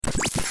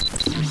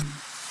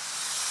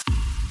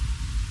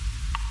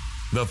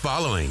The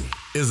following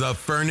is a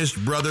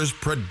Furnished Brothers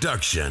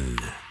production.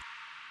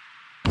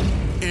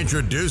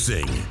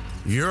 Introducing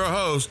your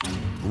host,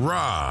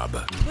 Rob.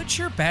 Put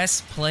your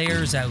best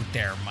players out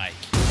there, Mike.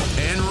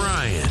 And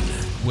Ryan.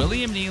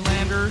 William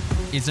Nylander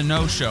is a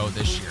no-show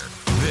this year.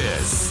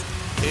 This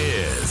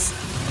is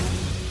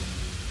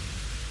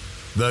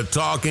the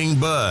Talking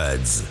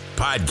Buds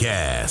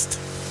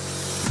podcast.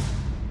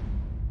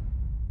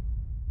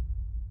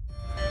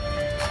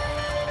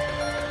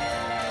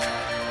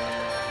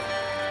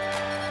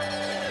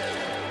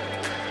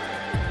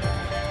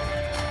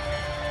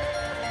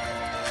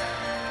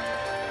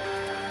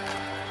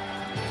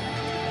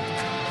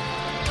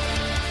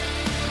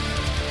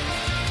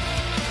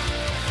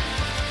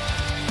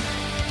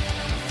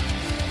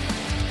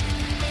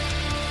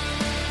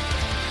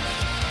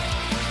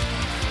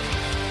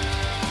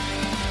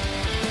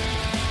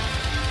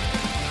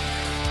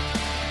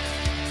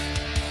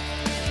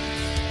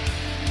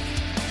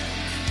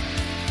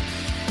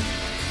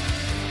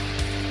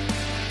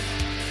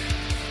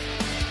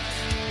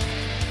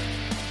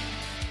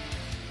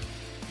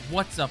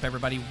 What's up,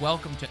 everybody?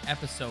 Welcome to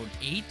episode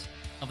 8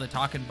 of the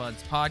Talking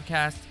Buds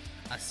podcast,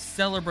 a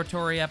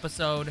celebratory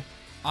episode.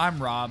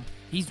 I'm Rob.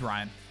 He's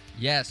Ryan.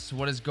 Yes,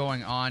 what is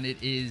going on? It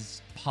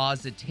is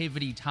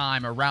positivity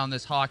time around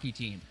this hockey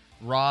team.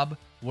 Rob,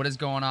 what is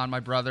going on, my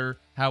brother?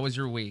 How was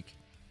your week?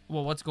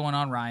 Well, what's going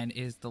on, Ryan,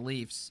 is the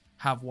Leafs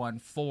have won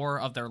 4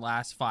 of their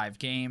last 5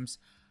 games.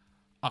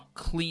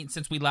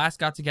 Since we last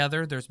got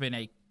together, there's been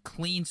a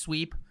clean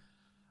sweep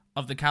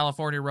of the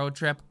California road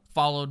trip,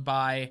 followed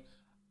by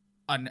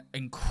an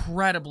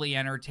incredibly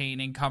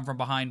entertaining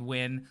come-from-behind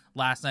win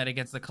last night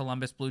against the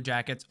Columbus Blue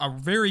Jackets, a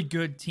very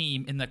good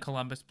team in the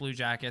Columbus Blue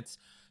Jackets.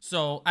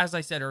 So, as I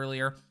said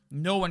earlier,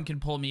 no one can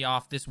pull me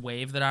off this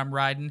wave that I'm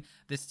riding.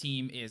 This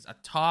team is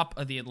atop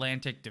of the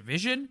Atlantic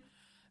Division.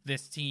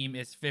 This team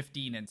is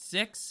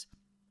 15-6.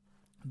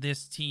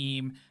 This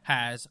team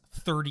has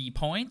 30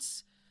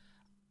 points.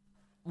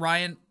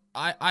 Ryan,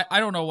 I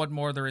don't know what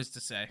more there is to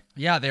say.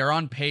 Yeah, they're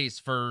on pace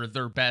for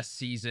their best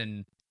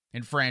season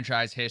in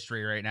franchise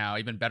history right now,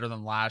 even better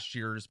than last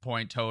year's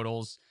point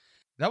totals.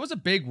 That was a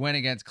big win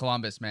against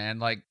Columbus, man.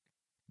 Like,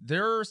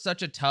 they're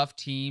such a tough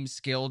team,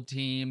 skilled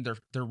team.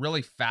 They're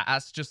really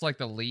fast, just like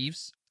the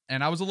Leafs.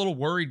 And I was a little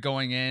worried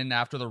going in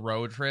after the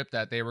road trip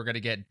that they were going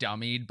to get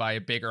dummied by a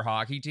bigger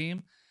hockey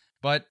team.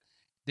 But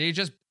they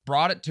just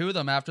brought it to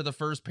them after the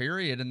first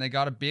period, and they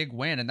got a big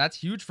win, and that's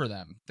huge for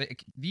them.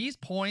 These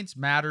points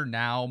matter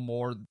now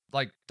more.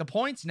 Like, the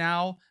points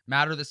now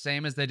matter the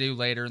same as they do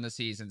later in the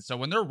season. So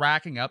when they're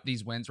racking up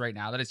these wins right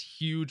now, that is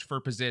huge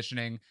for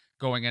positioning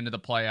going into the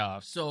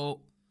playoffs.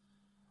 So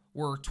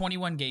we're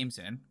 21 games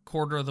in,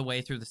 quarter of the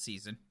way through the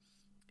season.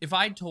 If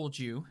I'd told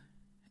you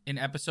in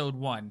episode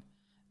 1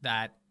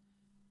 that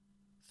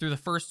through the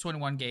first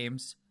 21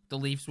 games, the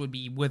Leafs would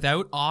be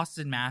without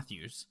Auston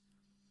Matthews,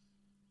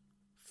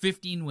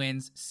 15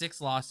 wins,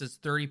 6 losses,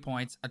 30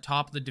 points,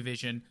 atop the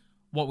division,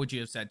 what would you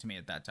have said to me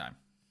at that time?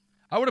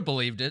 I would have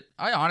believed it.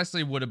 I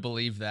honestly would have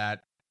believed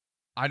that.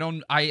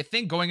 I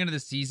think going into the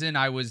season,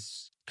 I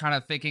was kind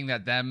of thinking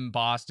that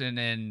Boston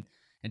and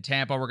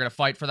Tampa were going to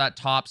fight for that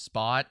top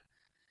spot.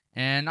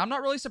 And I'm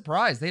not really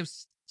surprised. They have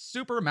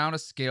super amount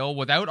of skill.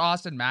 Without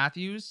Auston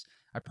Matthews,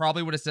 I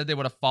probably would have said they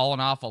would have fallen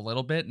off a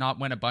little bit, not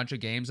win a bunch of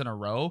games in a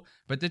row.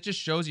 But that just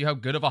shows you how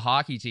good of a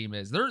hockey team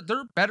is. They're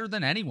better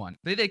than anyone.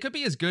 They could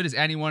be as good as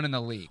anyone in the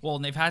league. Well,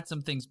 and they've had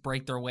some things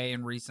break their way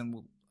in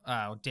recent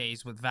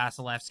days, with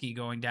Vasilevsky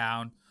going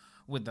down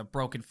with the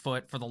broken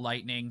foot for the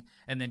Lightning.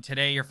 And then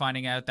today you're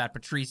finding out that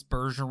Patrice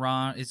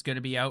Bergeron is going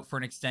to be out for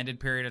an extended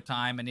period of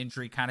time, an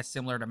injury kind of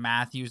similar to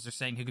Matthews. They're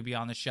saying he could be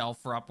on the shelf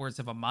for upwards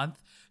of a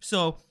month.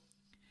 So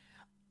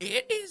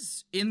it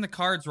is in the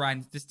cards,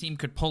 Ryan. This team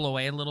could pull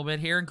away a little bit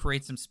here and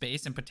create some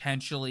space and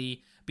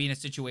potentially be in a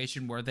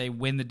situation where they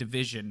win the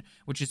division,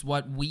 which is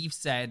what we've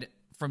said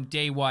from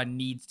day one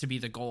needs to be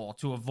the goal,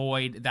 to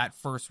avoid that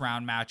first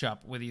round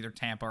matchup with either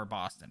Tampa or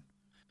Boston.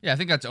 Yeah, I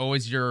think that's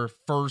always your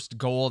first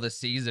goal of the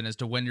season, is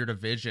to win your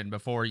division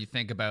before you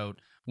think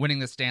about winning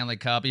the Stanley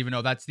Cup, even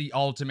though that's the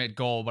ultimate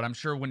goal. But I'm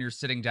sure when you're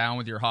sitting down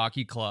with your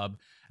hockey club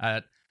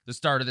at the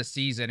start of the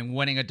season, and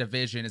winning a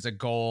division is a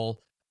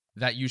goal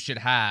that you should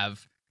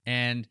have.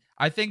 And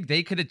I think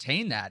they could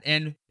attain that.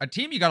 And a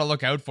team you got to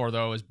look out for,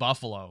 though, is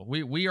Buffalo.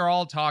 We are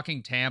all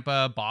talking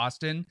Tampa,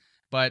 Boston,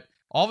 but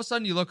all of a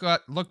sudden you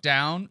look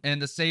down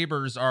and the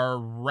Sabres are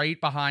right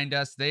behind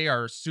us. They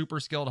are a super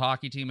skilled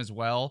hockey team as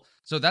well.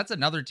 So that's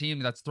another team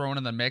that's thrown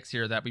in the mix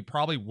here that we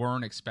probably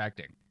weren't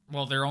expecting.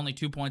 Well, they're only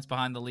 2 points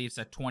behind the Leafs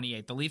at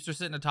 28. The Leafs are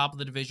sitting atop of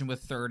the division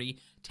with 30.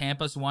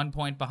 Tampa's 1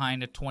 point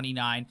behind at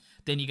 29.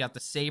 Then you got the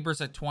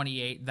Sabres at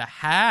 28, the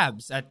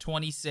Habs at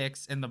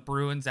 26, and the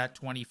Bruins at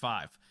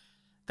 25.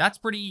 That's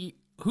pretty...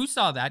 Who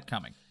saw that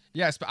coming?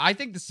 Yes, but I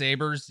think the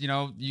Sabres,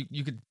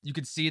 you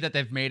could see that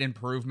they've made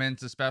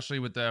improvements, especially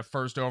with the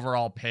first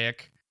overall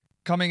pick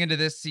coming into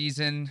this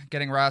season,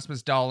 getting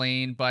Rasmus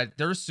Dahlin, but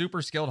they're a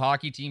super skilled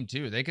hockey team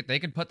too. They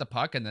could put the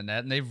puck in the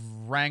net, and they've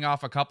rang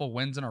off a couple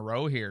wins in a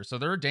row here. So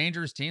they're a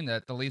dangerous team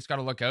that the Leafs got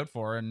to look out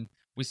for. And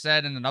we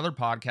said in another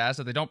podcast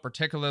that they don't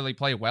particularly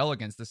play well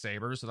against the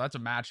Sabres. So that's a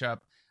matchup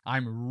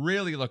I'm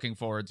really looking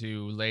forward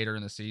to later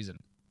in the season.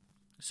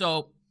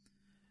 So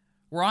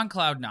we're on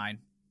cloud 9.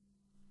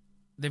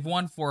 They've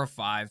won 4 of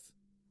 5.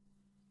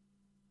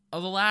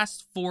 Of the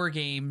last 4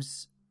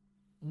 games,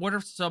 what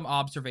are some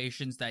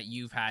observations that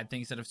you've had,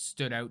 things that have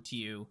stood out to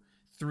you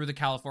through the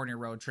California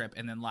road trip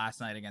and then last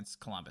night against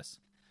Columbus?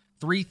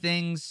 3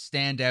 things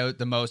stand out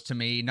the most to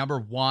me. Number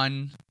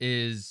 1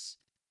 is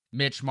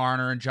Mitch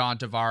Marner and John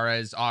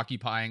Tavares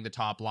occupying the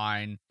top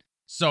line.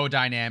 So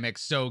dynamic,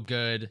 so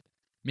good.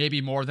 Maybe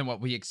more than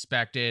what we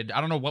expected.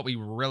 I don't know what we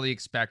were really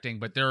expecting,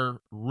 but they're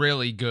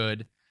really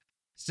good.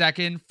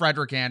 Second,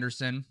 Frederik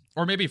Andersen.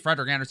 Or maybe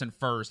Frederik Andersen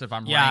first if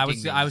I'm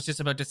ranking I was just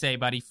about to say,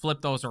 buddy,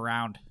 flip those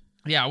around.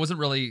 Yeah, I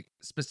wasn't really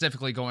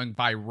specifically going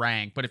by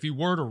rank, but if you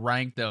were to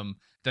rank them,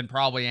 then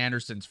probably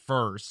Andersen's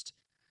first.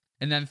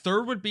 And then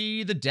third would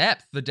be the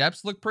depth. The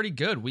depths look pretty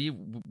good.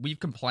 We've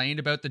complained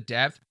about the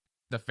depth.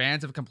 The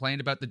fans have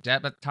complained about the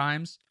depth at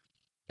times.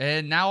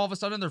 And now all of a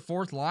sudden their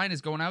fourth line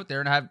is going out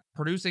there and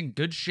producing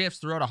good shifts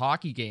throughout a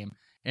hockey game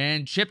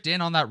and chipped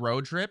in on that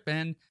road trip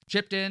and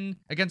chipped in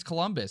against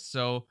Columbus.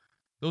 So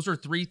those are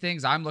 3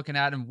 things I'm looking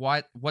at and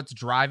what's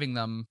driving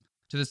them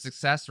to the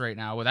success right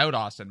now without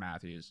Austin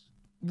Matthews.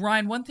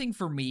 Ryan, one thing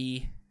for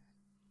me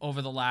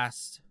over the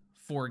last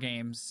 4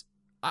 games,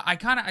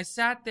 I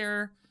sat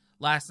there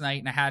last night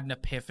and I had an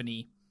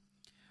epiphany.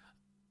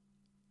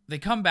 They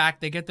come back,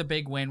 they get the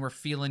big win, we're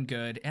feeling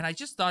good. And I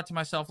just thought to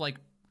myself, like,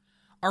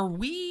 are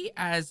we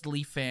as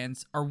Leaf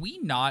fans, are we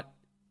not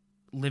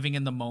living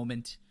in the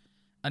moment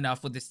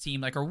enough with this team?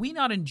 Like, are we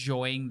not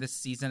enjoying this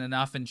season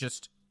enough and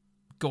just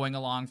going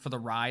along for the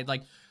ride?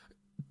 Like,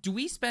 do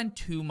we spend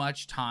too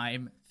much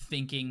time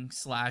thinking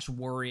 /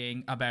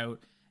 worrying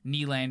about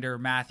Nylander,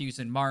 Matthews,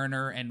 and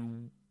Marner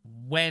and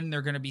when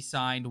they're going to be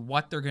signed,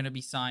 what they're going to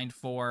be signed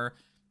for,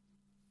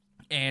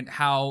 and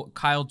how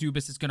Kyle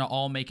Dubas is going to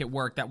all make it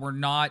work, that we're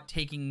not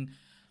taking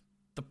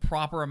the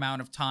proper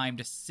amount of time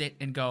to sit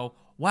and go,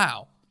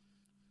 wow,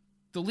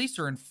 the Leafs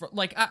are in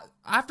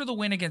after the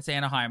win against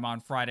Anaheim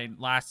on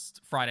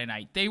last Friday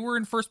night, they were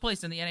in first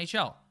place in the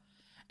NHL.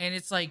 And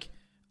it's like,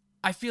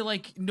 I feel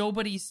like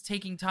nobody's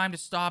taking time to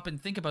stop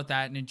and think about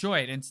that and enjoy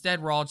it.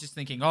 Instead, we're all just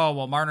thinking, oh,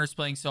 well, Marner's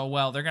playing so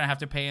well, they're going to have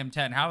to pay him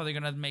 10. How are they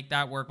going to make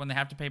that work when they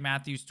have to pay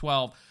Matthews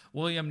 12?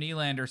 William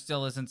Nylander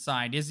still isn't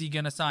signed. Is he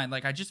going to sign?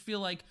 Like, I just feel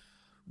like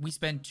we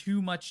spend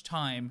too much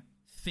time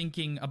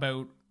thinking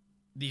about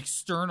the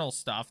external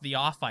stuff, the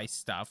off-ice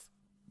stuff,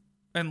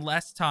 and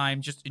less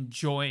time just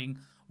enjoying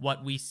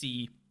what we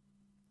see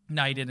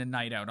night in and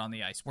night out on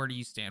the ice. Where do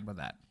you stand with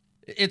that?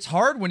 It's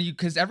hard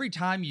because every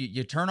time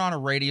you turn on a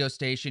radio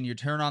station, you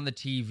turn on the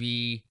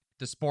TV,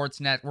 the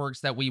sports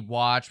networks that we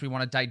watch, we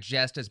want to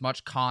digest as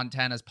much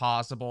content as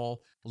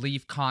possible,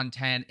 Leaf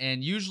content,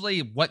 and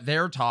usually what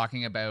they're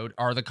talking about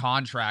are the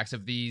contracts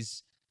of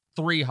these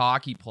 3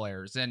 hockey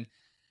players. And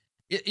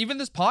even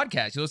this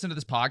podcast, you listen to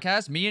this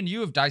podcast, me and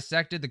you have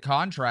dissected the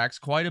contracts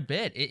quite a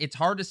bit. It's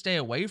hard to stay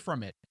away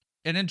from it.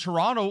 And in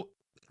Toronto,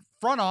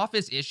 front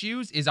office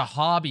issues is a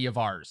hobby of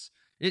ours.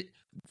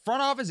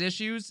 Front office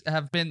issues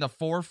have been the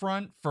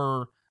forefront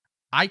for,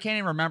 I can't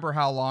even remember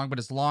how long, but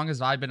as long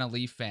as I've been a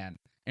Leaf fan.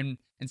 And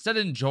instead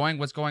of enjoying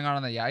what's going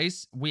on the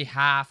ice, we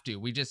have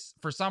to.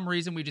 For some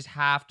reason, we just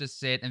have to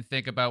sit and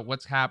think about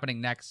what's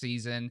happening next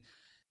season.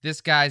 This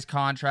guy's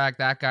contract,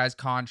 that guy's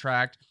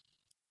contract.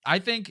 I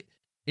think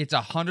it's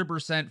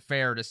 100%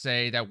 fair to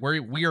say that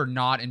we are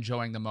not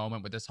enjoying the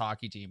moment with this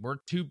hockey team. We're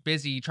too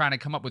busy trying to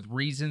come up with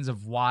reasons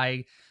of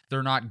why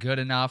they're not good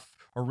enough,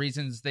 or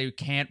reasons they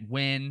can't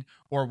win,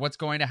 or what's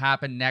going to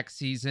happen next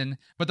season.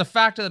 But the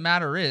fact of the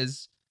matter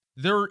is,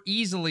 they're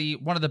easily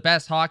one of the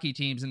best hockey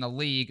teams in the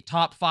league,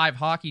 top 5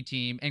 hockey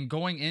team, and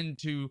going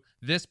into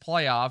this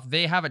playoff,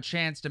 they have a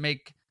chance to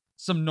make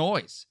some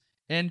noise.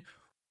 And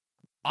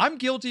I'm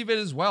guilty of it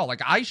as well.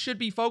 Like, I should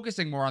be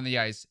focusing more on the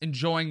ice,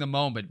 enjoying the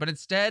moment. But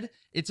instead,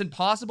 it's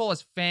impossible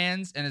as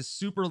fans and as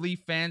Super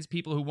Leaf fans,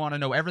 people who want to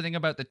know everything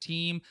about the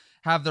team,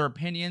 have their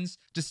opinions,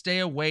 to stay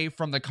away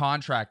from the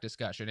contract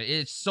discussion.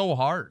 It's so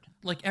hard.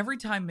 Like, every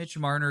time Mitch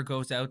Marner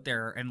goes out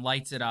there and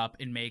lights it up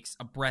and makes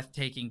a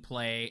breathtaking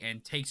play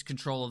and takes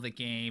control of the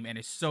game and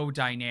is so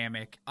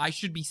dynamic, I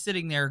should be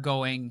sitting there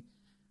going,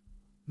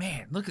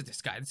 man, look at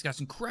this guy. This guy's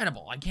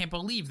incredible. I can't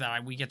believe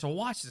that we get to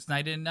watch this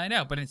night in and night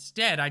out. But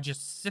instead, I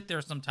just sit there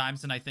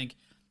sometimes and I think,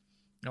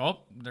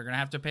 oh, they're going to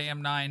have to pay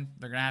him 9.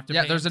 They're going to have to pay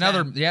him 10.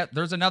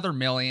 There's another $1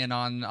 million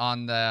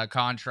on the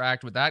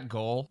contract with that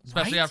goal,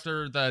 especially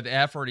after the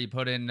effort he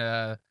put in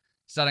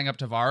setting up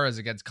Tavares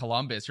against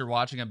Columbus. You're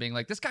watching him being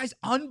like, this guy's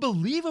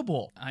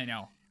unbelievable. I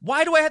know.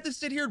 Why do I have to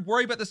sit here and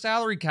worry about the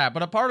salary cap?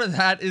 But a part of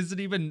that isn't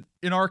even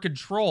in our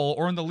control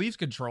or in the Leafs'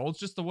 control. It's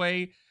just the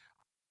way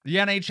the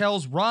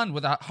NHL's run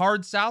with a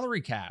hard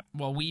salary cap.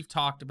 Well, we've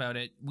talked about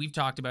it.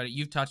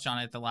 You've touched on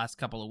it the last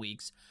couple of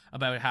weeks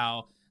about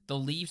how the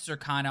Leafs are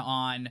kind of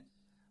on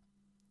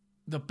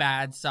the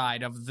bad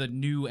side of the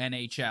new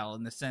NHL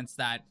in the sense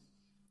that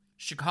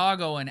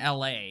Chicago and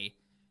LA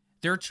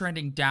they're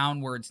trending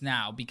downwards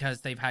now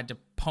because they've had to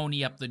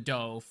pony up the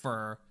dough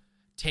for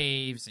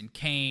Taves and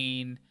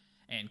Kane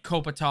and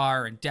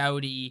Kopitar and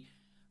Doughty.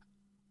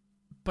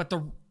 But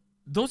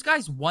those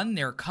guys won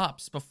their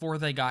cups before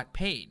they got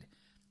paid.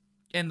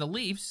 And the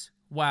Leafs,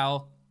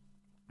 while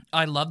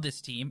I love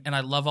this team and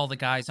I love all the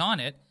guys on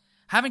it,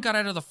 haven't got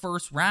out of the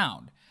first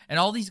round. And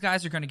all these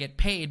guys are going to get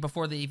paid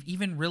before they've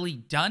even really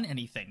done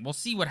anything. We'll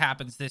see what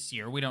happens this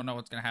year. We don't know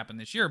what's going to happen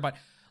this year. But,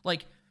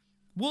 like,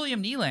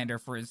 William Nylander,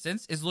 for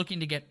instance, is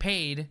looking to get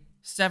paid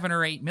 $7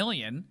 or $8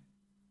 million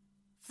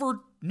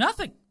for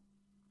nothing.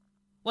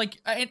 Like,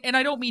 and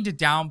I don't mean to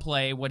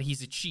downplay what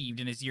he's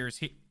achieved in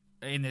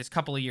his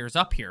couple of years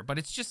up here, but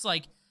it's just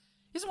like,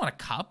 he doesn't want a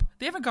cup.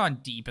 They haven't gone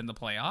deep in the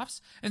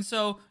playoffs. And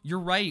so you're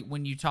right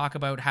when you talk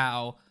about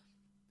how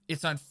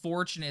it's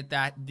unfortunate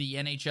that the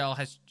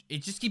NHL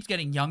it just keeps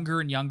getting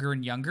younger and younger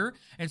and younger.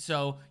 And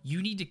so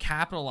you need to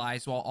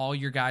capitalize while all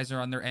your guys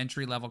are on their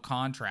entry-level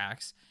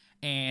contracts.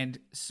 And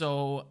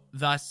so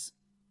thus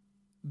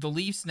the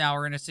Leafs now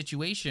are in a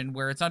situation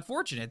where it's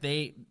unfortunate.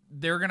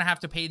 They're going to have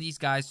to pay these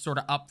guys sort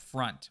of up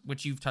front,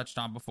 which you've touched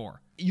on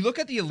before. You look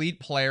at the elite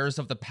players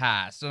of the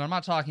past, and I'm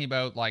not talking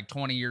about like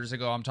 20 years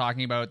ago. I'm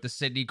talking about the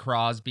Sidney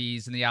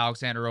Crosbys and the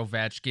Alexander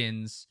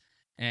Ovechkins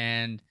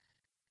and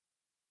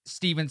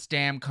Steven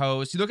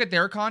Stamkos. You look at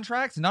their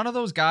contracts, none of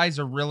those guys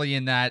are really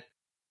in that.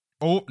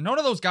 Oh, none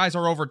of those guys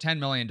are over $10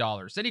 million.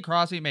 Sidney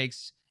Crosby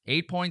makes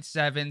 8.7.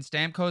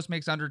 Stamkos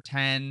makes under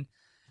 10.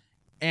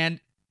 And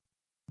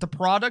the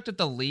product of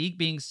the league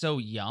being so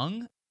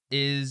young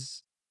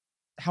is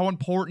how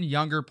important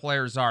younger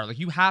players are. Like,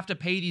 you have to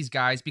pay these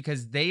guys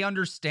because they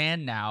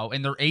understand now,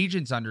 and their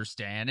agents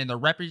understand, and their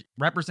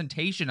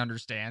representation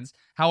understands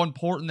how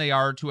important they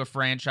are to a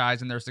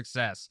franchise and their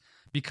success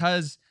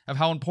because of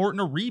how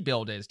important a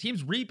rebuild is.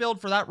 Teams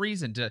rebuild for that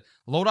reason, to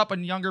load up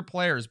on younger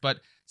players.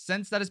 But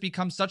since that has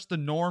become such the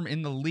norm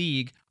in the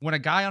league, when a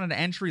guy on an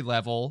entry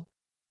level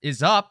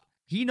is up,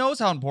 he knows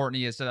how important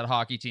he is to that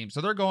hockey team.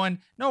 So they're going,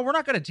 no, we're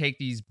not going to take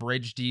these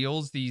bridge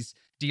deals, these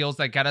deals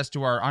that get us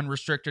to our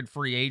unrestricted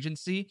free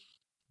agency.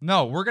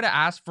 No, we're going to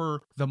ask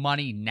for the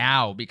money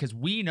now because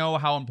we know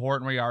how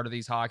important we are to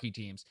these hockey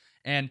teams.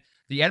 And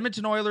the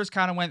Edmonton Oilers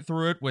kind of went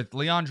through it with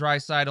Leon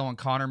Draisaitl and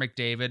Connor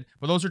McDavid,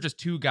 but those are just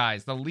two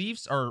guys. The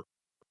Leafs are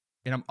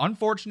in an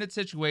unfortunate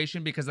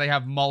situation because they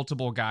have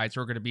multiple guys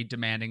who are going to be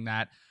demanding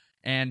that.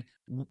 And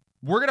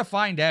we're going to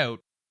find out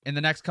in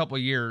the next couple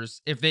of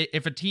years if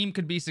a team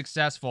could be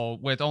successful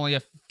with only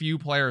a few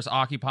players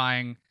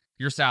occupying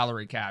your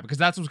salary cap, because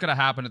that's what's going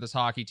to happen to this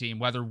hockey team,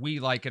 whether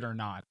we like it or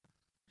not.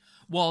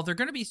 Well, they're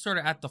going to be sort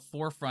of at the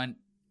forefront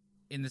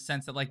in the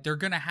sense that, like, they're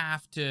going to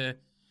have to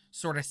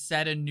sort of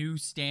set a new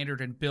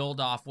standard and build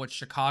off what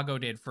Chicago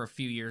did for a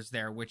few years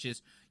there, which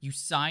is you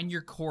sign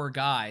your core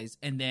guys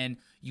and then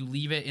you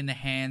leave it in the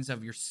hands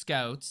of your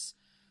scouts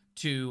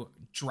to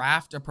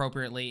draft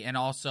appropriately and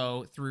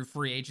also through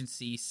free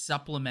agency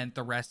supplement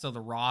the rest of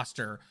the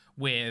roster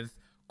with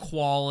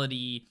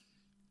quality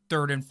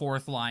third and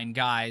fourth line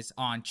guys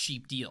on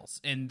cheap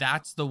deals. And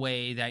that's the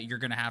way that you're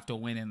going to have to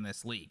win in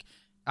this league.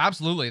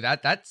 Absolutely.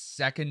 That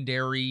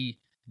secondary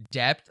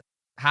depth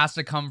has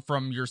to come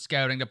from your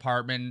scouting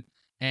department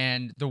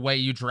and the way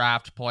you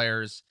draft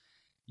players.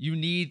 You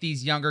need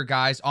these younger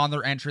guys on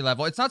their entry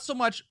level. It's not so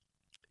much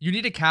you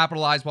need to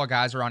capitalize while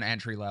guys are on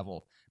entry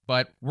level,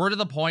 but we're to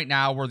the point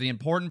now where the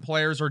important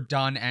players are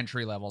done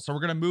entry level. So we're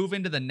going to move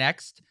into the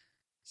next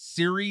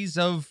series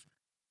of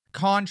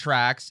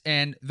contracts,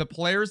 and the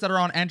players that are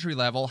on entry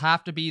level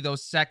have to be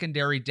those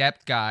secondary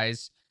depth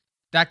guys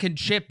that can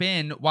chip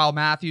in while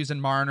Matthews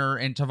and Marner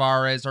and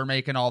Tavares are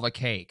making all the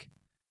cake.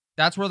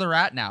 That's where they're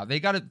at now. They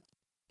got to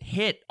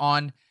hit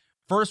on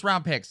first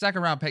round pick,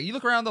 second round pick. You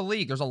look around the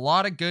league, there's a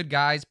lot of good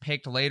guys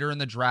picked later in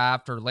the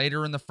draft or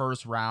later in the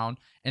first round.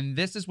 And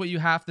this is what you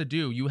have to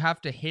do. You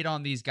have to hit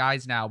on these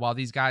guys now while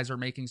these guys are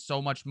making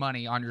so much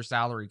money on your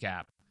salary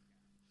cap.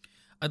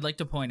 I'd like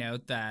to point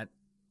out that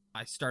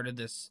I started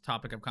this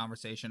topic of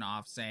conversation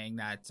off saying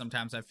that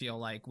sometimes I feel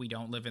like we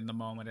don't live in the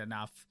moment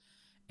enough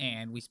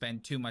and we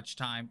spend too much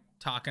time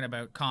talking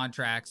about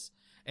contracts.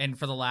 And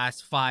for the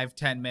last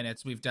 5-10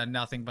 minutes, we've done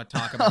nothing but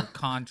talk about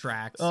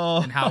contracts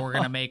and how we're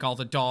going to make all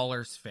the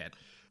dollars fit.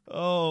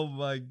 Oh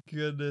my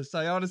goodness.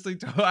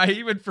 I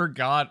even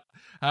forgot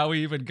how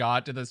we even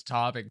got to this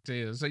topic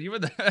too. So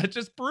it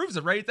just proves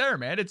it right there,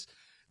 man.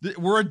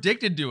 We're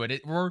addicted to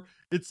it.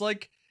 It's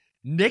like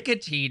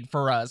nicotine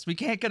for us. We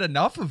can't get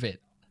enough of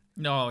it.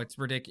 No, it's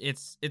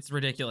ridiculous. It's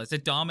ridiculous.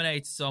 It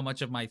dominates so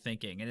much of my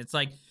thinking. And it's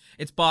like,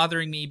 it's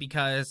bothering me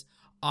because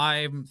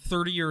I'm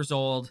 30 years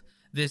old.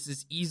 This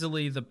is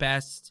easily the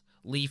best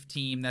Leaf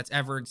team that's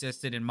ever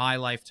existed in my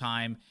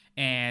lifetime.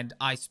 And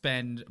I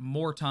spend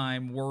more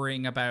time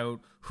worrying about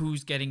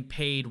who's getting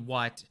paid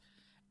what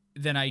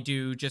than I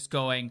do just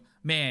going,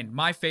 man,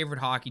 my favorite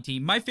hockey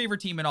team, my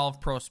favorite team in all of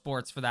pro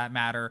sports for that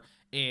matter,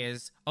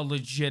 is a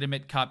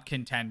legitimate cup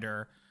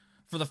contender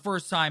for the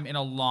first time in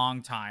a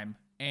long time.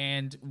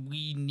 and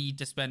we need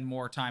to spend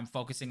more time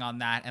focusing on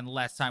that and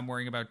less time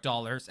worrying about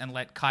dollars, and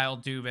let Kyle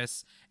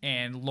Dubas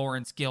and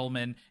Lawrence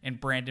Gilman and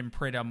Brandon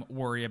Pridham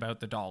worry about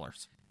the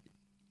dollars.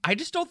 I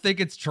just don't think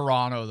it's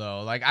Toronto,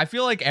 though. Like, I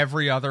feel like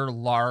every other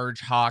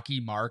large hockey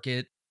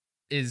market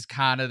is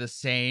kind of the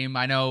same.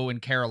 I know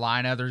in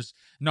Carolina, there's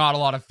not a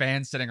lot of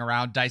fans sitting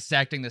around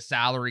dissecting the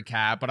salary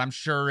cap, but I'm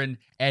sure in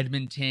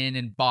Edmonton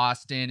and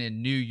Boston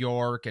and New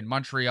York and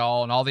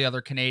Montreal and all the other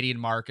Canadian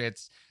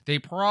markets, they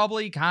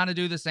probably kind of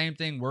do the same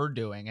thing we're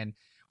doing. And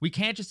we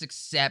can't just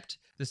accept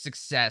the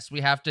success.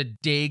 We have to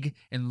dig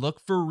and look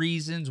for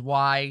reasons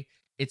why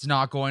it's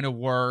not going to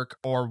work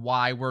or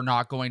why we're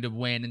not going to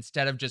win,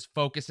 instead of just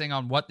focusing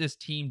on what this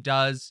team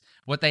does,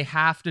 what they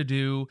have to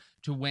do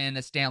to win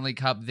a Stanley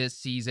Cup this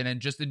season, and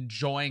just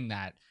enjoying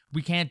that.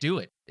 We can't do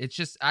it. It's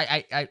just,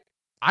 I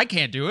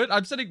can't do it.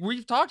 I'm sitting,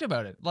 we've talked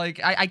about it. Like,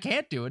 I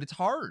can't do it. It's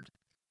hard.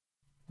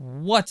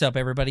 What's up,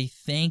 everybody?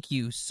 Thank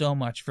you so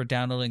much for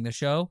downloading the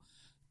show.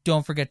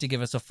 Don't forget to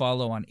give us a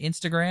follow on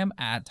Instagram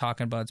at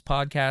Talkin' Buds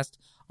Podcast,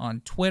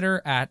 on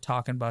Twitter at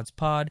Talkin' Buds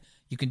Pod.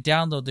 You can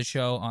download the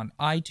show on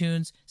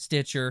iTunes,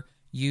 Stitcher,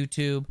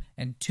 YouTube,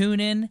 and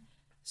TuneIn.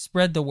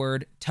 Spread the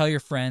word. Tell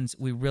your friends.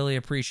 We really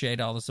appreciate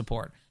all the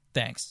support.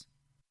 Thanks.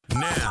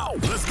 Now,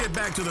 let's get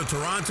back to the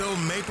Toronto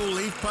Maple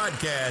Leaf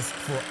Podcast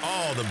for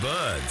all the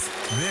buds.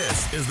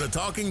 This is the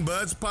Talking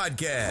Buds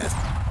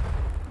Podcast.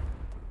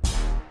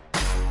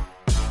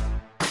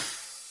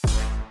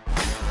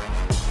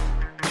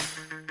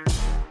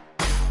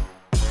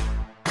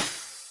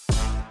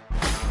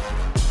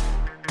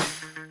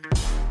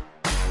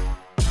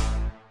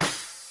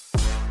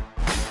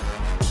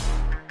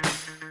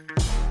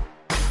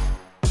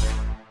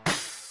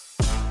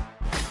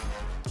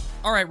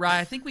 All right,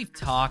 Ryan, I think we've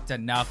talked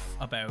enough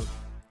about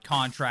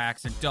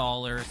contracts and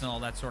dollars and all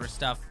that sort of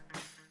stuff.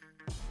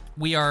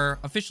 We are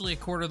officially a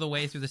quarter of the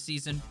way through the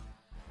season.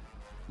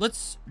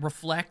 Let's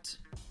reflect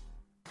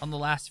on the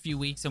last few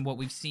weeks and what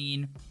we've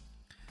seen.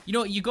 You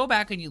know, you go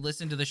back and you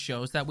listen to the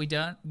shows that we've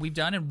done,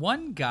 and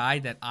one guy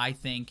that I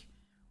think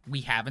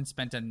we haven't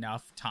spent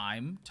enough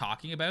time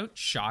talking about,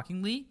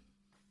 shockingly,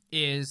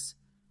 is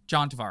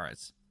John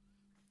Tavares.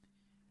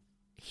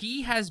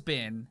 He has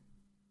been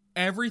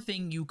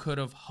everything you could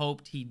have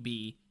hoped he'd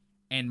be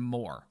and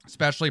more,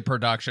 especially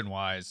production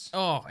wise.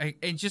 Oh,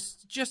 and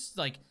just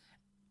like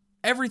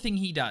everything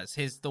he does,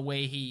 the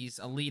way he's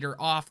a leader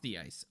off the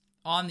ice,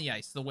 on the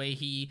ice, the way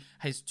he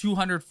has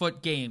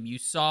 200-foot game. You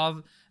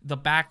saw the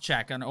back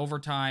check on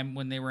overtime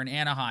when they were in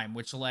Anaheim,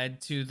 which led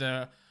to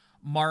the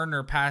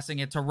Marner passing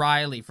it to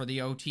Riley for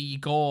the OT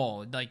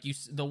goal. Like,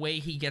 the way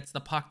he gets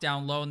the puck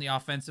down low in the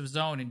offensive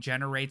zone and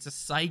generates a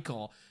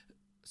cycle.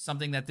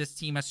 Something that this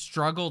team has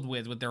struggled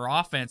with their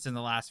offense in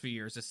the last few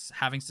years, is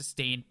having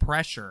sustained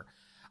pressure.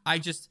 I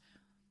just,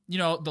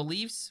 the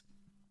Leafs,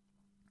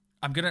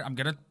 I'm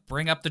gonna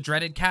bring up the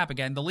dreaded cap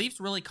again. The Leafs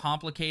really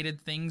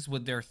complicated things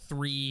with their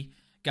three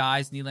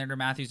guys, Nylander,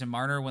 Matthews, and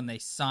Marner, when they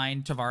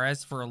signed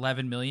Tavares for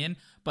 $11 million.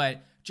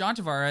 But John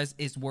Tavares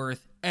is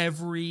worth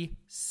every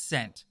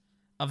cent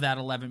of that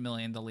 $11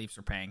 million the Leafs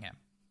are paying him.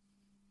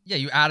 Yeah,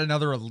 you add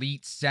another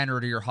elite center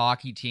to your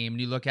hockey team,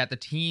 and you look at the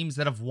teams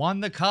that have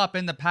won the cup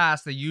in the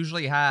past, they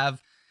usually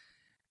have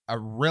a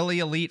really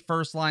elite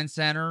first-line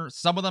center.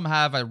 Some of them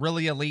have a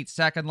really elite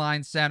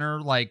second-line center,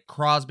 like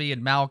Crosby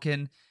and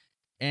Malkin,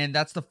 and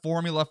that's the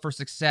formula for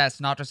success,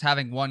 not just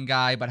having one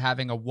guy, but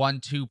having a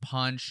 1-2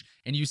 punch,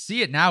 and you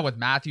see it now with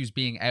Matthews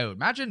being out.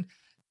 Imagine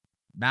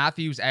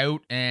Matthews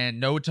out and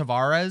no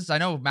Tavares. I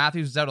know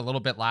Matthews was out a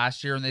little bit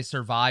last year, and they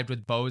survived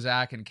with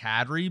Bozak and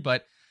Kadri,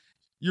 but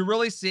you're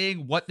really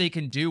seeing what they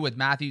can do with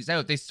Matthews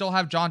out. They still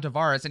have John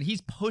Tavares, and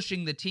he's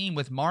pushing the team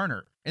with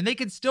Marner. And they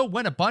can still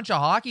win a bunch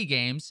of hockey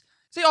games.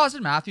 See,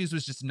 Austin Matthews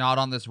was just not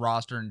on this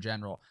roster in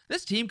general.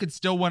 This team could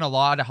still win a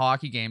lot of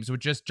hockey games with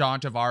just John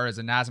Tavares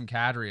and Nazem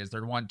Kadri as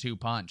their 1-2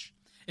 punch.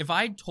 If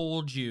I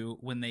told you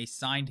when they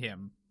signed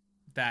him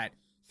that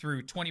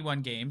through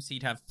 21 games,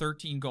 he'd have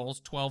 13 goals,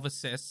 12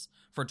 assists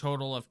for a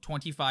total of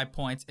 25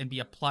 points and be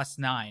a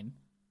 +9,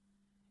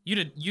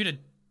 you'd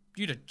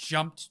have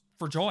jumped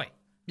for joy.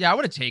 Yeah, I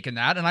would have taken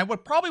that, and I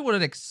probably would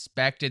have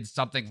expected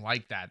something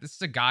like that. This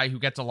is a guy who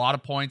gets a lot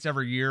of points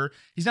every year.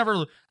 He's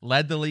never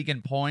led the league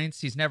in points.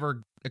 He's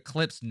never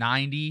eclipsed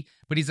 90,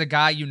 but he's a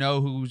guy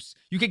who's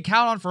you can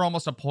count on for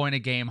almost a point a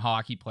game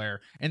hockey player.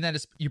 And then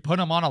you put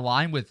him on a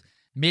line with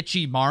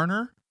Mitchie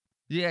Marner.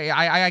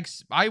 Yeah,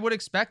 I would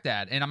expect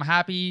that, and I'm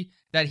happy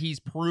that he's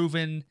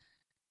proven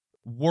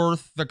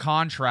worth the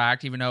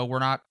contract, even though we're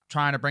not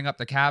trying to bring up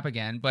the cap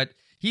again, but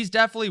he's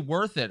definitely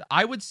worth it.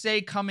 I would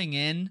say coming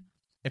in,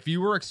 if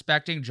you were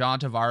expecting John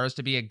Tavares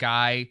to be a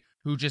guy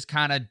who just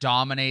kind of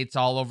dominates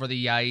all over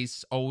the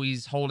ice,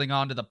 always holding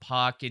on to the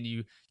puck, and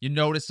you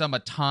notice him a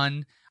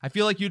ton, I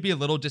feel like you'd be a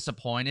little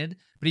disappointed.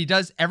 But he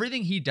does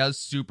everything he does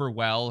super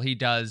well. He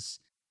does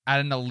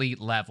at an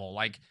elite level,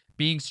 like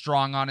being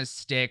strong on his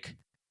stick,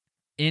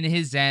 in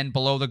his end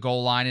below the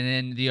goal line and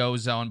in the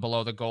O-zone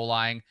below the goal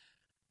line,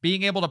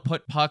 being able to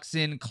put pucks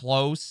in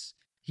close.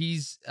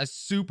 He's a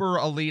super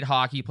elite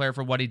hockey player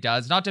for what he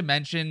does. Not to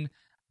mention,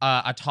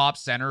 a top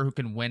center who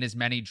can win as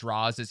many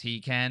draws as he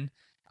can.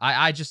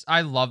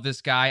 I love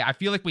this guy. I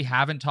feel like we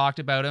haven't talked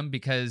about him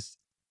because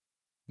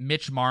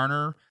Mitch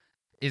Marner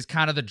is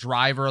kind of the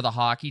driver of the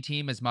hockey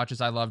team as much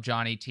as I love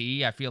Johnny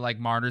T. I feel like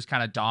Marner's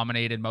kind of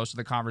dominated most of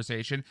the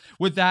conversation,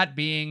 with that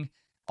being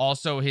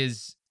also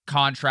his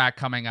contract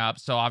coming up.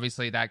 So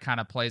obviously that kind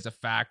of plays a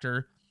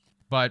factor.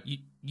 But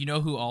you know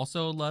who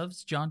also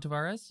loves John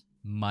Tavares?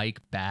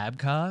 Mike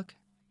Babcock.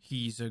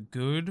 He's a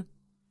good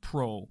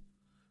pro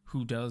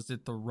who does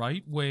it the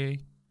right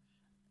way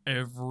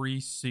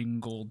every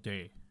single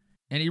day.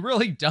 And he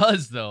really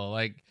does, though.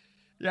 Like,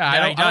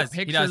 I don't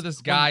picture this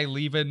guy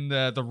leaving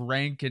the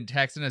rink and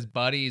texting his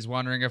buddies,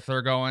 wondering if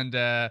they're going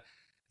to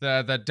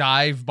the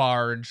dive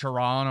bar in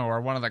Toronto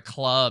or one of the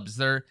clubs.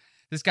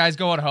 This guy's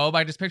going home.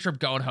 I just picture him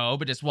going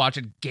home and just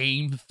watching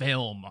game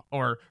film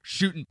or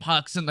shooting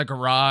pucks in the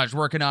garage,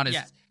 working on his...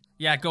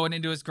 Yeah, going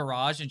into his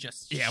garage and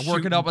just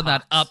working up pucks.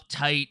 on that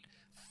uptight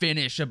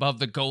finish above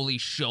the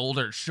goalie's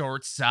shoulder,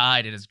 short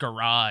side in his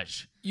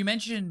garage. You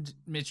mentioned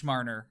Mitch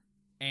Marner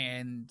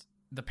and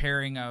the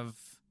pairing of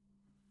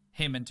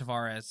him and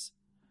Tavares.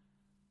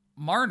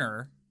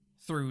 Marner,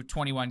 through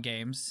 21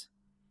 games,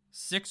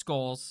 6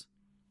 goals,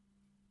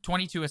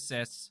 22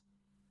 assists,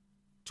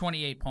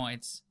 28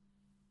 points,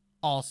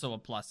 also a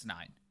 +9.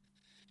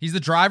 He's the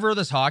driver of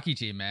this hockey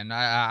team, man.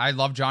 I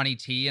love Johnny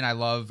T, and I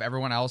love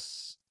everyone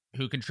else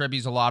who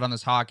contributes a lot on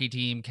this hockey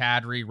team,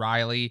 Kadri,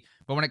 Riley.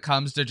 But when it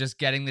comes to just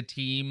getting the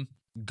team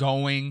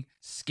going,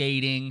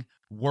 skating,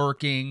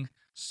 working,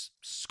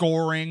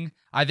 scoring,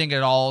 I think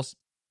it all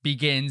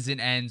begins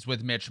and ends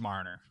with Mitch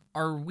Marner.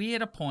 Are we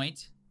at a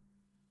point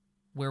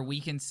where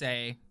we can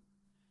say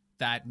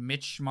that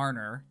Mitch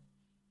Marner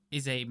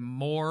is a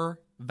more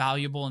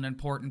valuable and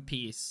important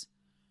piece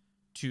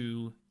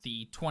to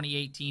the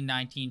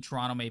 2018-19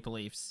 Toronto Maple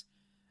Leafs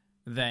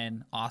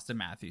than Austin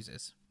Matthews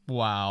is?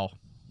 Wow.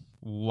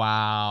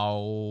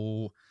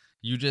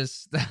 You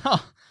just...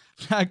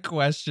 that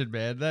question,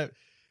 man. That...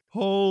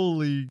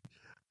 Holy...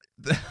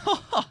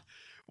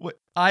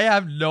 I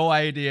have no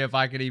idea if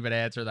I could even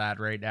answer that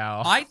right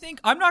now. I think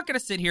I'm not going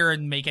to sit here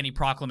and make any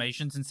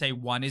proclamations and say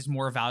one is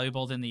more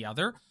valuable than the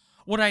other.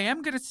 What I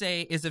am going to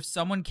say is if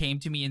someone came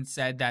to me and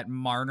said that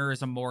Marner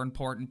is a more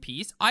important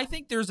piece, I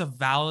think there's a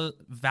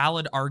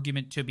valid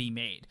argument to be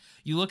made.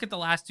 You look at the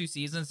last 2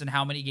 seasons and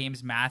how many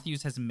games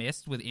Matthews has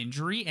missed with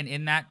injury, and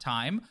in that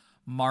time,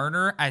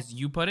 Marner, as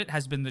you put it,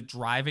 has been the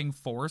driving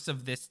force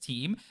of this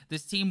team.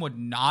 This team would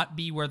not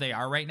be where they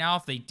are right now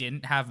if they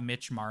didn't have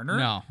Mitch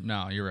Marner.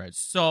 No, you're right.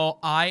 So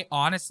I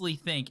honestly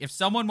think if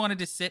someone wanted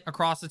to sit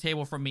across the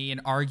table from me and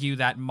argue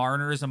that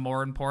Marner is a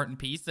more important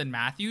piece than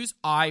Matthews,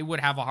 I would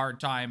have a hard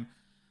time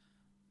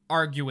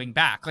arguing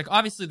back. Like,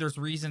 obviously, there's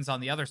reasons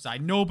on the other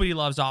side. Nobody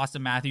loves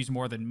Austin Matthews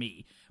more than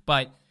me.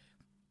 But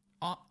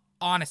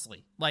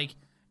honestly, like...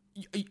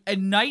 a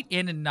night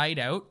in and night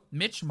out,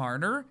 Mitch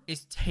Marner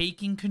is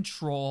taking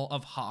control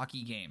of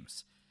hockey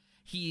games.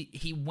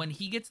 He when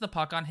he gets the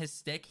puck on his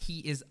stick,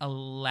 he is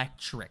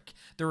electric.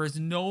 There is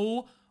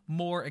no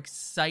more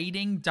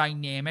exciting,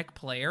 dynamic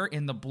player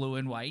in the blue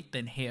and white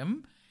than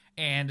him.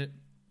 And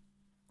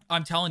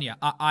I'm telling you,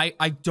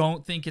 I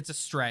don't think it's a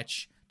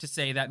stretch to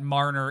say that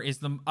Marner is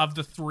of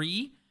the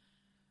three,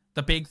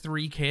 the big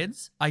 3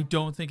 kids, I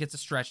don't think it's a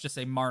stretch to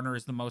say Marner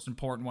is the most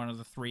important one of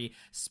the 3,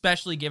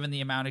 especially given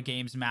the amount of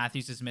games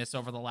Matthews has missed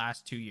over the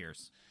last 2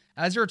 years.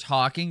 As you're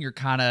talking,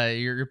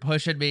 you're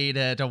pushing me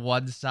to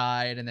one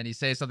side, and then you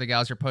say something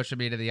else, you're pushing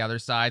me to the other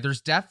side. There's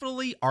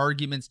definitely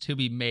arguments to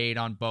be made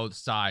on both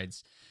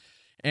sides.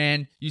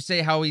 And you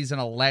say how he's an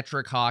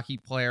electric hockey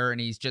player,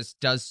 and he just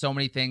does so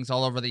many things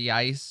all over the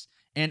ice.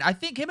 And I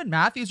think him and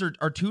Matthews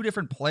are 2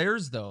 different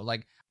players, though.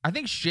 Like, I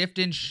think shift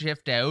in,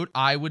 shift out,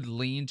 I would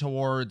lean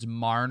towards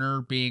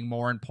Marner being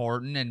more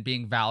important and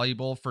being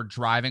valuable for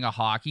driving a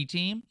hockey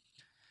team.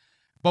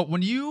 But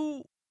when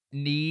you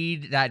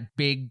need that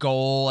big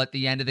goal at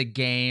the end of the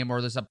game,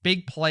 or there's a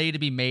big play to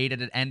be made at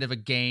the end of a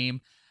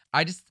game,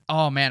 I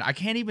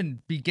can't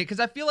even begin, because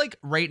I feel like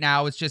right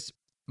now it's just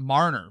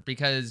Marner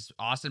because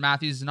Austin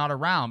Matthews is not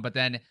around. But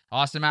then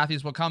Austin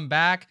Matthews will come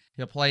back.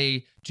 He'll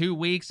play 2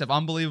 weeks of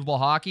unbelievable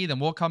hockey.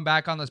 Then we'll come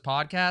back on this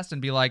podcast and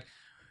be like,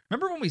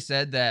 remember when we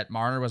said that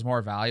Marner was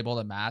more valuable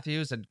than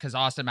Matthews? And because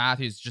Austin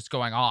Matthews is just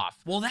going off.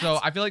 So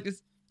I feel like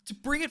this... To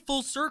bring it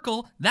full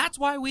circle, that's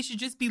why we should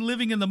just be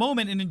living in the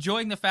moment and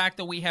enjoying the fact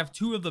that we have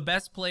 2 of the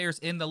best players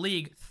in the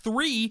league,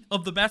 3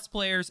 of the best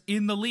players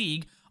in the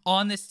league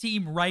on this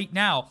team right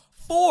now.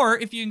 4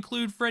 if you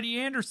include Freddie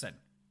Anderson.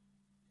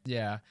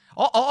 Yeah.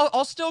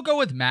 I'll still go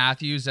with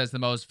Matthews as the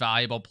most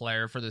valuable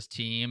player for this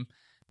team,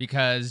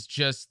 because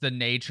just the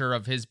nature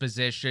of his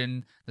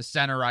position, the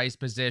center ice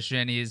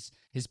position, his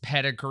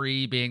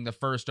pedigree being the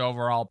first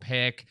overall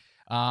pick,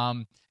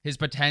 his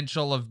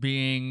potential of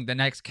being the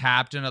next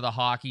captain of the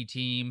hockey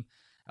team.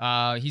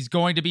 He's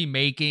going to be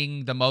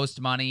making the most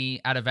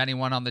money out of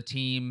anyone on the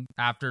team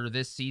after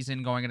this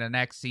season, going into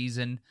next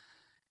season.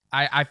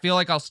 I feel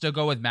like I'll still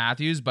go with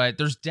Matthews, but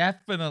there's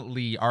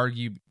definitely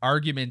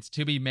arguments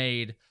to be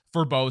made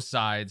for both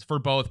sides, for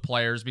both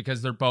players,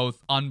 because they're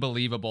both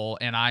unbelievable.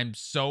 And I'm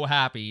so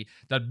happy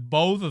that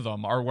both of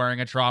them are wearing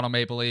a Toronto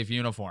Maple Leaf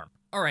uniform.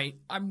 All right.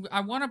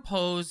 I want to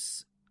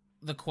pose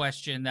the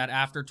question that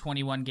after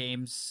 21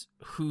 games,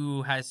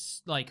 who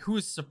has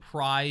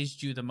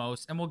surprised you the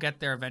most? And we'll get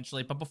there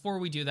eventually. But before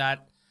we do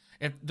that,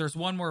 if there's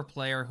one more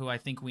player who I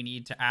think we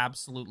need to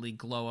absolutely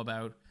glow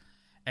about,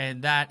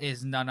 and that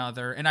is none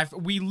other. And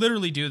we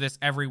literally do this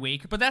every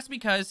week, but that's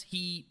because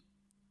he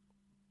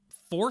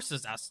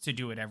forces us to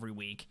do it every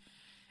week.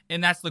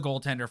 And that's the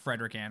goaltender,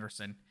 Frederik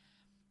Andersen.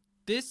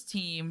 This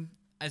team,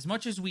 as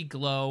much as we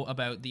glow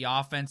about the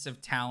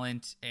offensive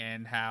talent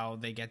and how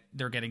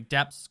they're getting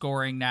depth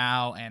scoring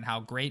now and how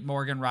great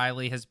Morgan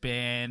Rielly has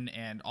been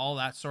and all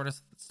that sort of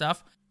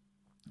stuff,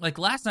 like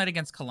last night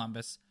against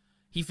Columbus,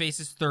 he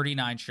faces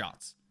 39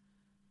 shots.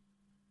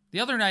 The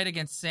other night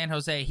against San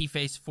Jose, he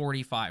faced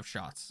 45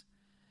 shots.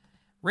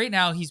 Right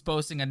now, he's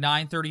boasting a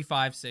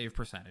 .935 save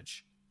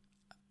percentage.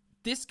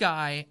 This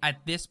guy,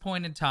 at this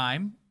point in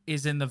time,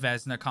 is in the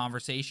Vezina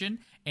conversation,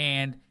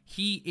 and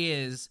he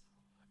is,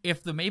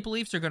 if the Maple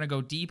Leafs are going to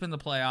go deep in the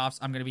playoffs,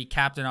 I'm going to be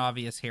Captain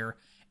Obvious here.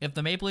 If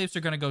the Maple Leafs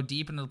are going to go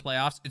deep into the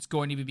playoffs, it's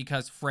going to be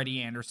because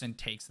Freddie Andersen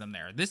takes them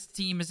there. This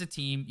team is a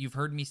team, you've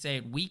heard me say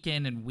it week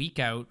in and week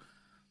out,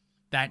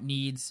 that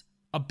needs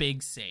a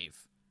big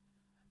save.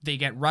 They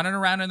get running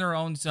around in their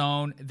own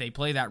zone. They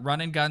play that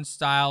run and gun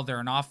style. They're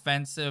an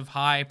offensive,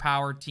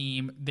 high-powered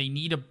team. They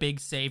need a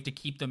big save to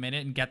keep them in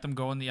it and get them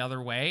going the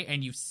other way,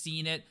 and you've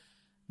seen it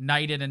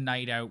night in and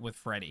night out with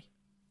Freddie.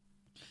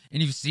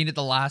 And you've seen it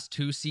the last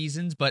 2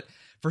 seasons, but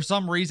for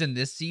some reason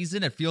this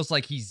season, it feels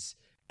like he's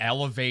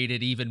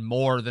elevated even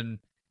more than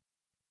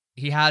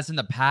he has in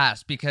the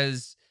past,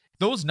 because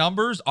those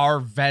numbers are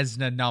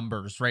Vezina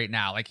numbers right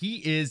now. Like, he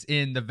is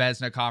in the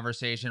Vezina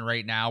conversation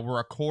right now.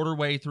 We're a quarter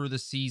way through the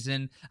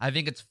season. I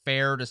think it's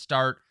fair to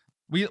start.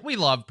 We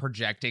love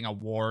projecting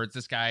awards.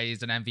 This guy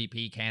is an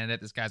MVP candidate.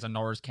 This guy's a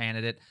Norris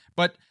candidate.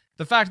 But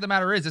the fact of the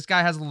matter is, this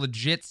guy has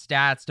legit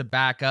stats to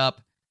back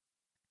up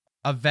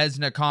a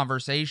Vezina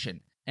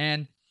conversation.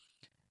 And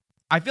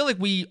I feel like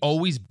we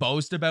always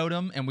boast about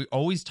him and we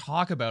always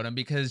talk about him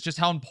because just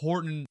how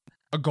important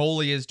a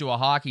goalie is to a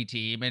hockey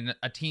team and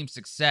a team's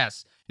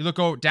success. You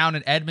look down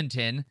at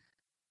Edmonton,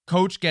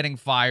 coach getting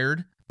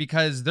fired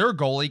because their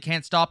goalie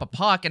can't stop a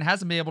puck and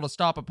hasn't been able to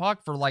stop a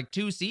puck for like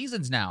 2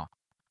 seasons now.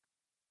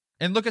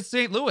 And look at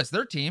St. Louis,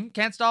 their team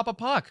can't stop a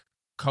puck.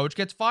 Coach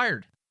gets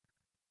fired.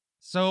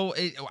 So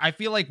I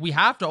feel like we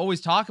have to always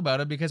talk about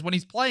him because when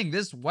he's playing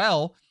this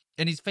well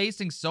and he's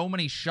facing so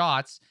many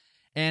shots,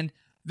 and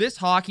this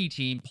hockey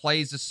team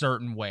plays a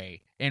certain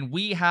way, and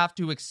we have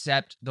to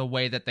accept the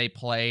way that they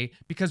play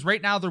because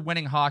right now they're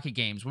winning hockey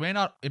games.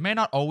 It may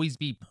not always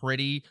be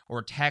pretty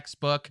or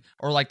textbook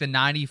or like the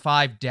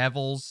 95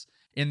 Devils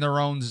in their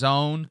own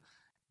zone,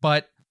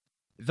 but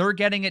they're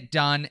getting it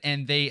done,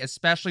 and they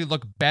especially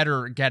look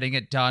better getting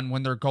it done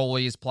when their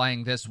goalie is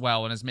playing this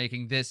well and is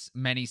making this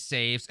many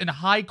saves and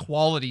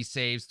high-quality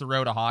saves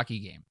throughout a hockey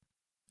game.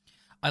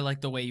 I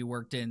like the way you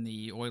worked in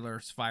the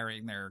Oilers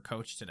firing their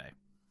coach today.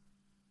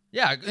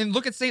 Yeah, and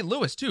look at St.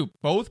 Louis, too.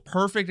 Both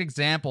perfect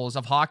examples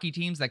of hockey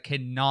teams that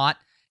cannot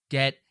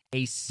get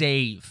a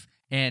save.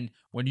 And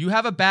when you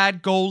have a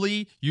bad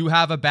goalie, you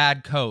have a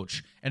bad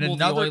coach. And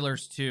the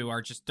Oilers, too,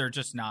 they're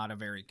just not a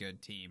very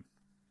good team.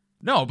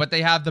 No, but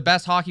they have the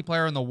best hockey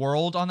player in the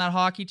world on that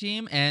hockey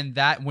team. And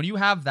that when you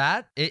have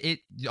that,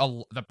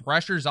 the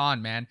pressure's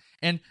on, man.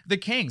 And the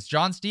Kings,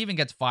 John Steven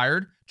gets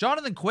fired.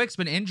 Jonathan Quick's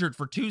been injured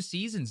for 2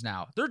 seasons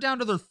now. They're down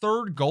to their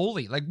 3rd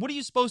goalie. Like, what are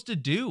you supposed to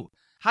do?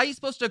 How are you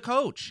supposed to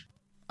coach?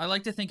 I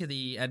like to think of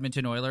the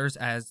Edmonton Oilers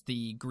as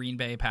the Green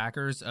Bay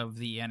Packers of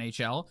the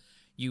NHL.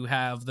 You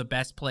have the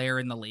best player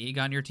in the league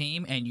on your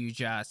team, and you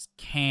just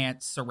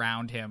can't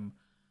surround him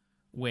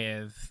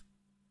with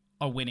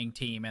a winning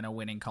team and a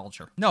winning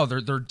culture. No,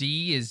 their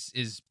D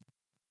is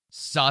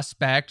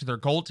suspect. Their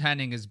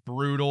goaltending is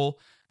brutal.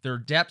 Their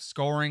depth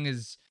scoring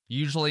is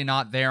usually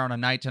not there on a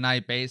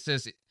night-to-night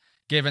basis,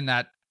 given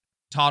that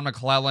Todd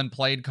McClellan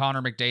played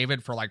Connor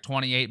McDavid for like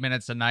 28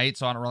 minutes a night,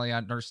 so I don't really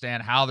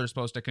understand how they're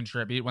supposed to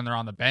contribute when they're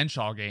on the bench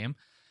all game.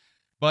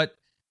 But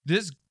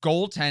this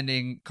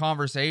goaltending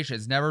conversation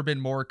has never been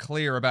more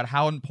clear about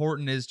how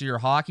important it is to your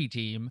hockey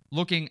team,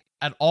 looking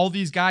at all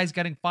these guys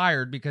getting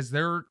fired because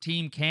their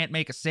team can't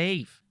make a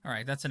save. All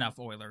right, that's enough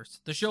Oilers.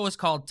 The show is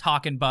called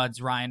Talking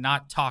Buds, Ryan,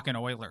 not Talking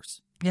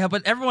Oilers. Yeah,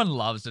 but everyone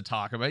loves to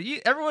talk about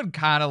it. Everyone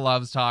kind of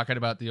loves talking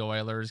about the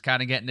Oilers,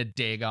 kind of getting a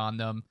dig on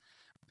them.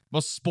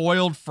 Most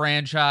spoiled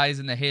franchise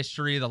in the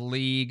history of the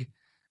league.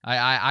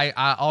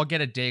 I'll get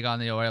a dig on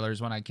the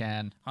Oilers when I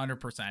can.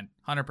 100%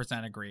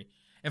 agree.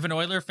 If an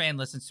Oiler fan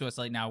listens to us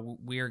right now,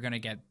 we are going to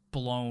get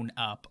blown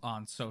up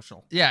on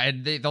social. Yeah,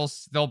 and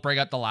they'll bring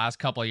up the last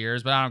couple of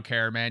years, but I don't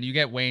care, man. You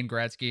get Wayne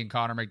Gretzky and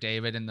Connor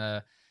McDavid in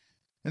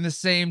the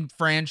same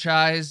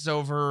franchise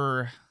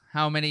over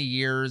how many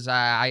years?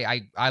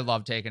 I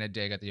love taking a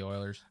dig at the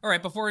Oilers. All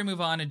right, before we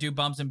move on and do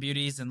bumps and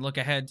beauties and look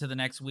ahead to the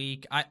next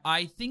week,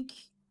 I think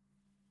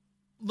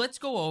let's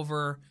go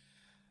over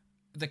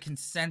the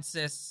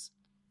consensus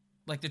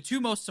like the two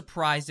most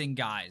surprising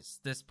guys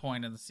this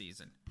point of the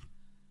season.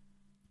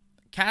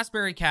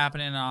 Kasperi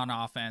Kapanen on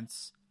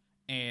offense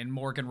and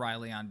Morgan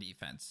Rielly on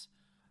defense.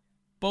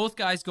 Both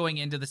guys going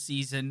into the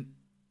season,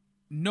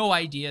 no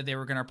idea they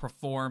were going to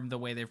perform the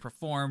way they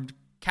performed.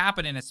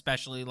 Kapanen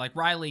especially, like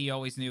Rielly you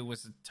always knew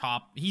was the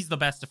top. He's the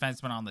best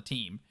defenseman on the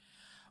team.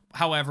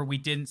 However, we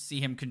didn't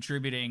see him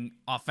contributing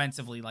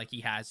offensively like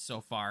he has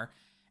so far.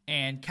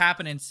 And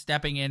Kapanen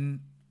stepping in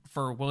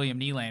for William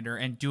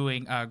Nylander and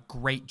doing a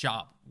great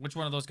job. Which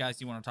one of those guys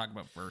do you want to talk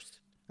about first?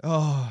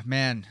 Oh,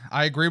 man.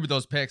 I agree with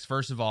those picks,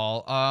 first of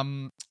all.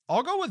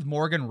 I'll go with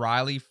Morgan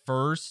Rielly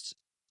first.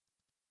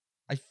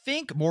 I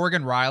think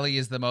Morgan Rielly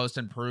is the most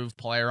improved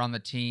player on the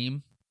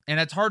team. And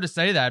it's hard to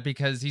say that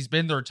because he's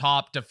been their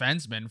top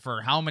defenseman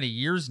for how many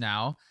years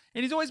now.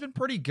 And he's always been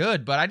pretty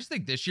good. But I just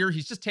think this year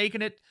he's just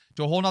taken it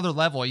to a whole nother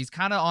level. He's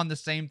kind of on the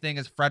same thing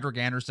as Frederik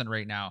Andersen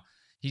right now.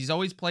 He's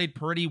always played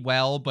pretty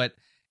well, but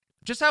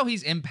just how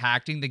he's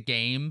impacting the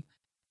game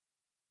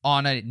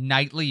on a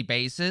nightly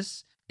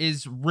basis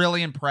is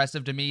really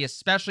impressive to me,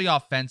 especially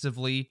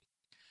offensively.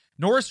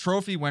 Norris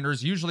Trophy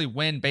winners usually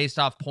win based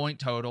off point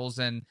totals,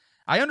 and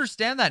I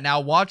understand that now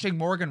watching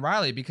Morgan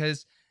Rielly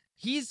because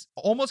he's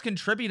almost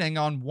contributing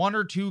on 1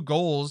 or 2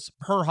 goals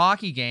per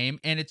hockey game,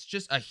 and it's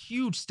just a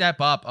huge step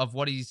up of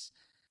what he's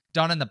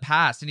done in the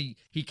past. And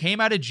he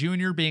came out of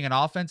junior being an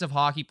offensive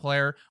hockey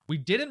player. We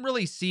didn't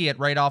really see it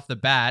right off the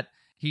bat.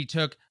 He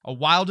took a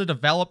while to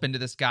develop into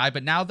this guy,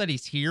 but now that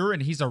he's here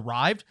and he's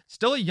arrived,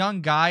 still a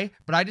young guy,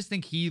 but I just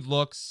think he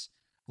looks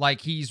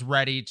like he's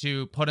ready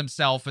to put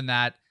himself in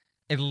that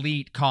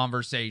elite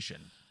conversation.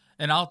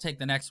 And I'll take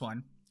the next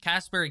one.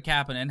 Kasperi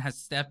Kapanen has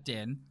stepped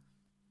in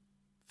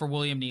for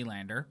William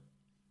Nylander,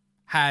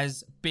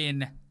 has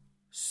been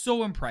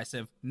so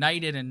impressive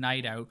night in and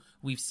night out.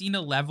 We've seen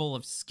a level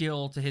of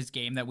skill to his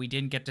game that we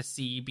didn't get to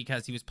see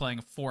because he was playing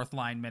a fourth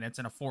line minutes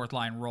and a fourth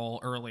line role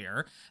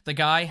earlier. The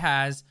guy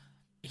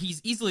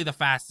he's easily the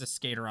fastest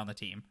skater on the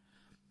team.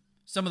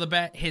 Some of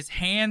his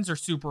hands are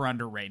super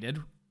underrated,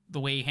 the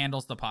way he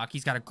handles the puck.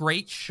 He's got a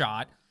great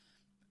shot.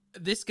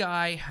 This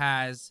guy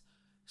has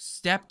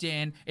stepped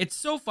in. It's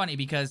so funny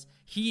because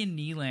he and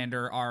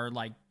Nylander are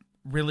like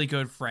really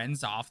good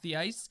friends off the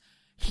ice.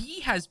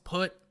 He has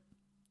put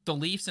the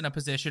Leafs in a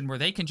position where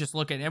they can just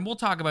look at, and we'll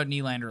talk about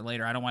Nylander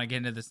later. I don't want to get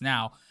into this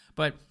now,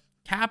 but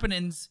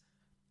Kapanen's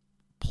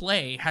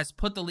play has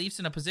put the Leafs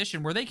in a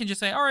position where they can just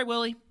say, all right,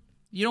 Willie,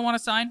 you don't want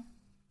to sign?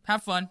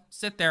 Have fun.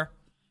 Sit there.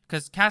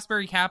 Because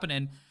Kasperi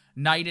Kapanen,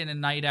 night in and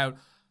night out,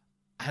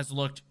 has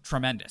looked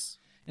tremendous.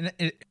 And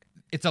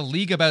it's a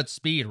league about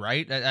speed,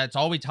 right? That's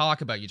all we talk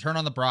about. You turn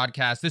on the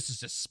broadcast. This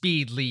is a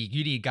speed league.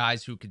 You need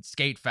guys who can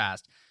skate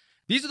fast.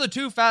 These are the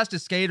 2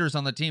 fastest skaters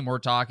on the team we're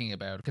talking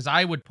about, because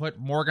I would put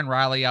Morgan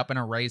Rielly up in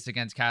a race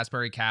against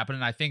Kasperi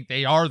Kapanen. I think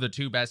they are the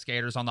 2 best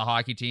skaters on the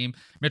hockey team.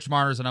 Mitch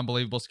Marner's an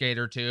unbelievable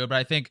skater too, but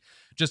I think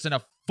just in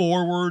a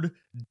forward,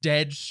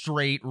 dead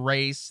straight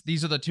race,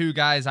 these are the 2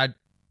 guys I'd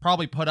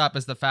probably put up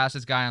as the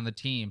fastest guy on the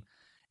team.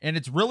 And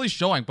it's really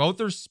showing. Both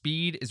their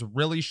speed is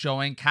really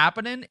showing.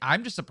 Kapanen,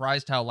 I'm just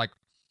surprised how like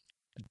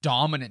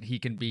dominant he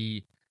can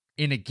be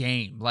in a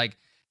game. Like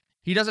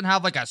he doesn't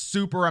have like a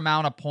super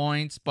amount of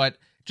points, but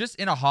just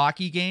in a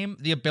hockey game,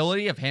 the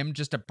ability of him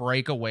just to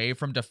break away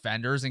from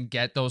defenders and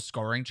get those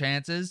scoring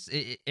chances,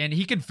 and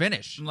he can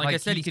finish. Like I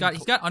said, he's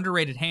got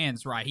underrated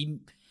hands, right?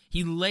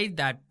 He laid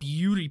that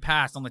beauty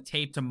pass on the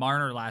tape to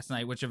Marner last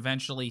night, which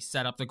eventually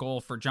set up the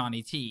goal for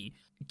Johnny T.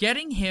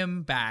 Getting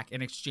him back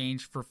in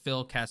exchange for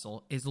Phil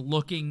Kessel is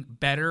looking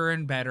better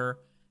and better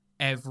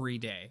every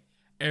day.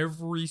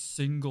 Every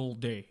single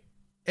day.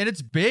 And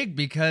it's big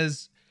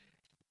because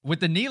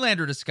with the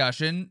Nylander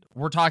discussion,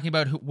 we're talking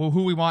about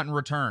who we want in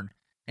return.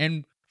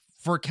 And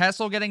for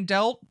Kessel getting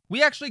dealt,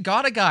 we actually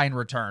got a guy in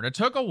return. It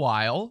took a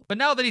while, but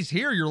now that he's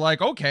here, you're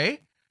like,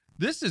 okay,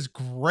 this is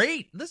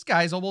great. This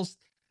guy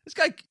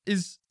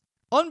is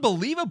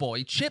unbelievable.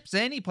 He chips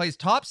in, he plays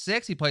top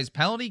 6, he plays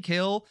penalty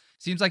kill.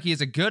 Seems like he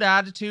has a good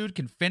attitude,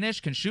 can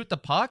finish, can shoot the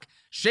puck.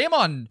 Shame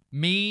on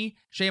me,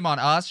 shame on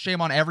us,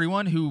 shame on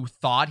everyone who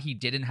thought he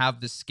didn't have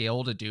the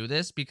skill to do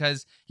this,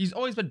 because he's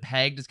always been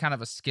pegged as kind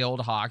of a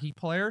skilled hockey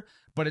player,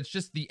 but it's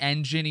just the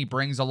engine he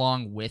brings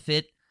along with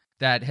it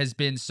that has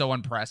been so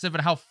impressive,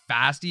 and how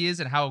fast he is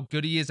and how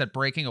good he is at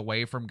breaking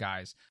away from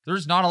guys.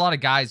 There's not a lot of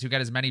guys who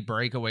get as many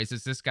breakaways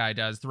as this guy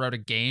does throughout a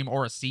game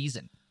or a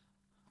season.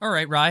 All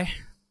right, Rye.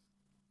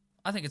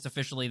 I think it's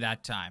officially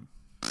that time.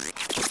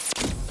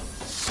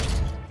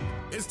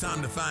 It's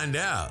time to find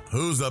out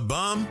who's a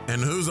bum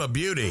and who's a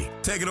beauty.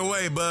 Take it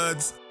away,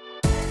 buds.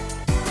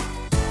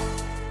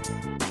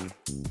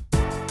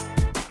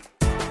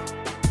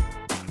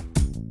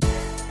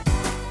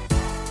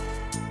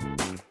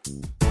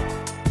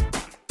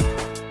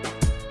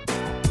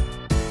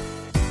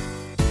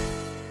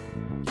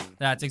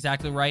 That's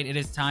exactly right. It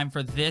is time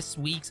for this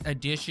week's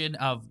edition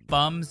of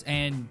Bums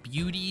and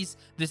Beauties.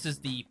 This is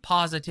the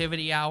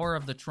positivity hour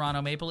of the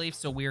Toronto Maple Leafs,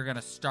 so we are going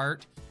to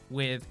start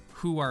with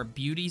who our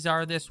beauties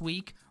are this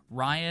week.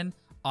 Ryan,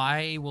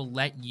 I will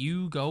let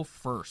you go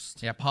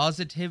first. Yeah,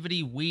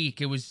 positivity week.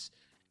 It was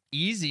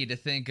easy to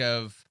think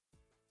of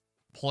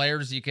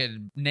players you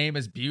could name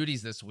as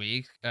beauties this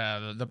week.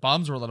 The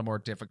bums were a little more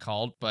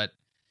difficult, but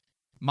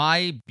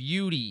my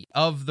beauty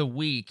of the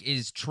week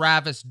is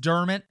Travis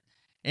Dermott,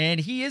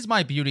 and he is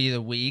my beauty of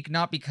the week,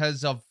 not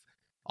because of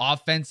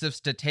offensive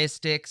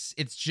statistics.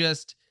 It's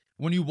just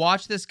when you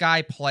watch this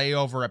guy play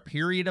over a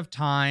period of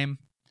time,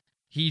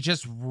 he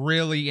just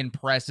really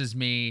impresses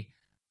me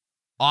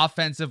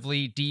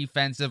offensively,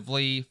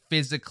 defensively,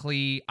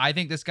 physically. I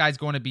think this guy's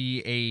going to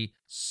be a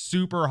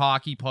super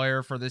hockey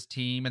player for this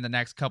team in the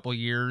next couple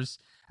years.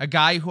 A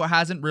guy who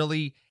hasn't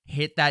really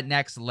hit that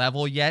next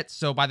level yet.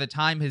 So by the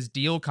time his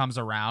deal comes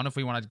around, if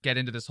we want to get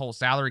into this whole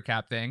salary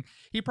cap thing,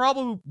 he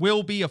probably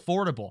will be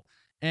affordable.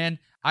 And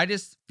I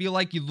just feel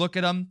like you look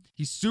at him,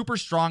 he's super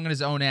strong in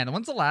his own end.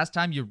 When's the last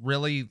time you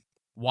really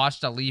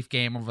watched a Leaf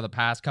game over the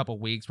past couple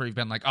weeks where you've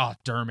been like, oh,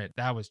 Dermott,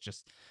 that was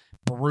just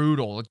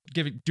brutal.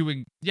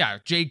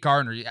 Jake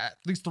Gardiner, at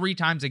least 3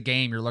 times a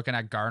game, you're looking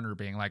at Gardiner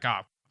being like,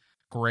 oh,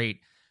 great.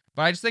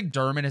 But I just think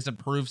Dermott has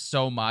improved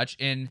so much,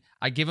 and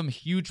I give him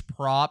huge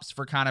props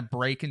for kind of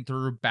breaking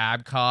through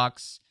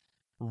Babcock's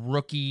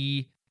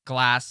rookie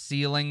glass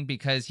ceiling,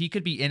 because he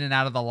could be in and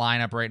out of the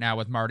lineup right now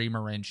with Marty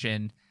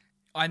Marincin.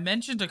 I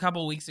mentioned a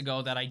couple weeks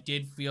ago that I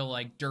did feel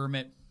like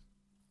Dermott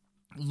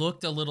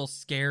looked a little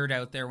scared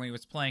out there when he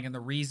was playing, and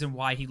the reason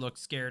why he looked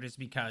scared is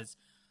because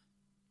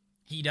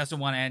he doesn't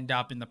want to end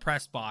up in the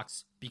press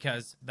box,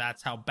 because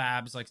that's how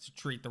Babs likes to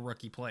treat the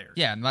rookie players.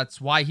 Yeah, and that's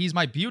why he's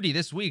my beauty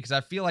this week, because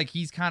I feel like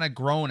he's kind of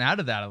grown out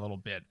of that a little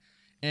bit.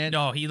 And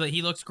no, he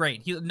looks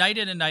great. Night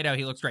in and night out,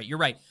 he looks great. You're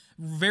right.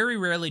 Very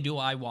rarely do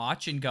I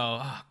watch and go,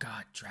 oh,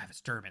 God,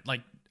 Travis Dermott.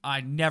 Like, I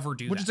never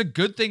do that. Which is a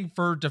good thing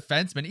for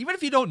defensemen. Even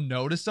if you don't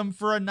notice him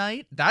for a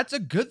night, that's a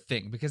good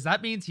thing, because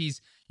that means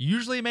he's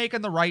usually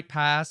making the right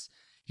pass.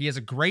 He has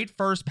a great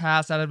first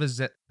pass out of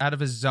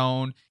his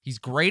zone. He's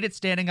great at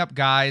standing up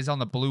guys on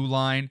the blue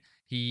line.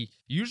 He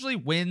usually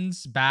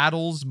wins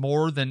battles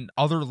more than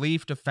other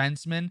Leaf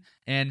defensemen,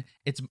 and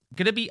it's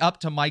going to be up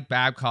to Mike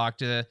Babcock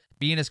to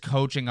be in his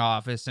coaching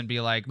office and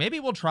be like, maybe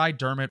we'll try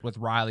Dermott with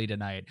Riley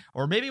tonight,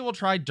 or maybe we'll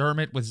try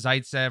Dermott with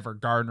Zaitsev or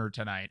Gardiner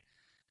tonight.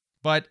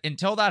 But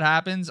until that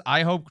happens,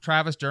 I hope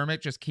Travis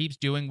Dermott just keeps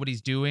doing what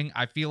he's doing.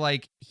 I feel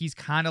like he's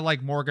kind of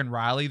like Morgan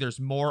Riley. There's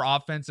more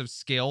offensive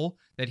skill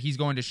that he's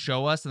going to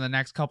show us in the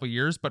next couple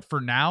years. But for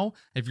now,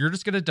 if you're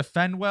just going to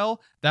defend well,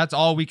 that's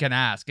all we can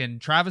ask.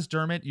 And Travis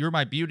Dermott, you're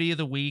my beauty of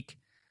the week.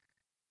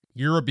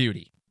 You're a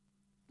beauty.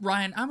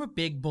 Ryan, I'm a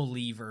big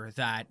believer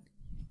that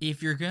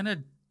if you're going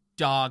to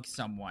dog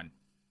someone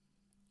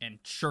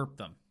and chirp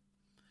them,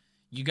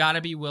 you got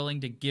to be willing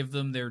to give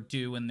them their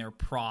due and their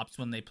props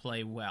when they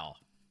play well.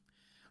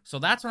 So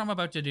that's what I'm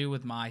about to do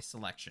with my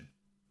selection.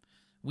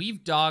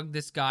 We've dogged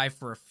this guy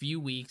for a few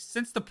weeks.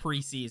 Since the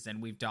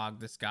preseason, we've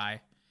dogged this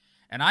guy.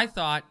 And I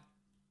thought,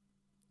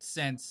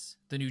 since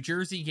the New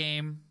Jersey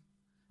game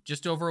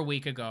just over a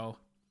week ago,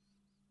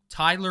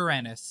 Tyler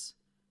Ennis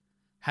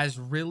has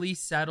really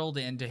settled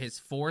into his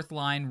fourth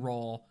line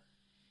role.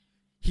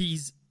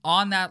 He's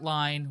on that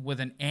line with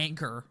an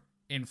anchor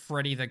in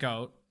Freddie the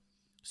Goat.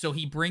 So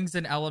he brings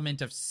an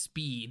element of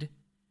speed.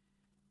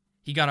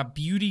 He got a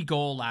beauty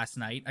goal last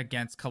night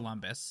against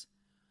Columbus.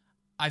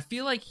 I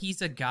feel like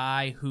he's a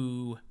guy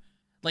who,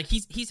 like,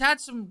 he's had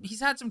some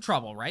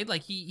trouble, right?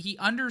 Like he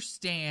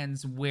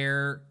understands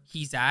where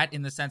he's at,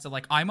 in the sense of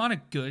like, I'm on a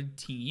good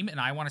team and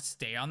I want to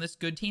stay on this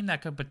good team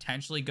that could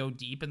potentially go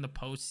deep in the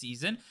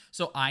postseason.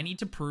 So I need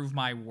to prove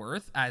my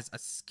worth as a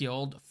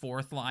skilled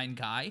fourth line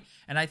guy.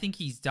 And I think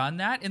he's done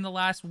that in the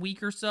last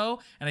week or so.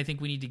 And I think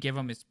we need to give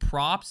him his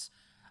props.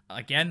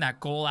 Again, that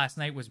goal last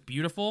night was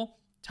beautiful.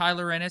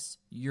 Tyler Ennis,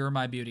 you're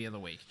my beauty of the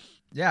week.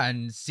 Yeah,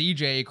 and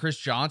CJ, Chris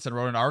Johnson,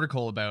 wrote an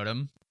article about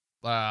him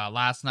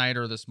last night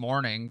or this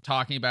morning,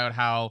 talking about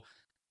how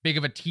big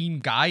of a team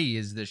guy he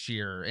is this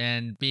year,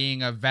 and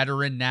being a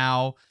veteran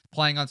now,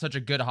 playing on such a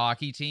good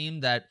hockey team,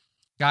 that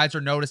guys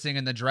are noticing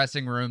in the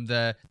dressing room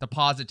the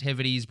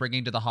positivity he's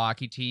bringing to the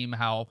hockey team,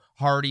 how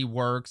hard he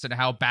works, and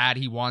how bad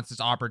he wants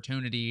this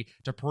opportunity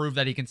to prove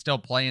that he can still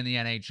play in the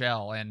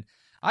NHL. And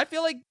I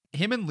feel like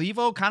him and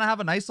Levo kind of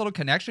have a nice little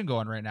connection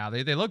going right now.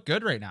 They look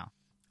good right now.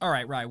 All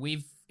right.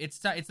 It's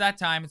that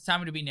time. It's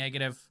time to be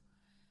negative.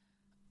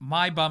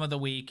 My bum of the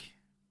week,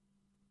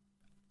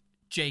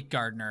 Jake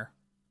Gardiner.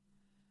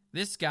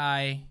 This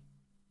guy,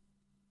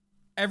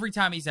 every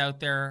time he's out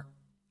there,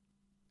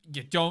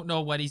 you don't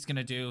know what he's going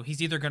to do. He's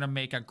either going to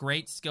make a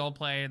great skill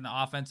play in the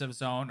offensive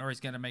zone, or he's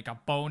going to make a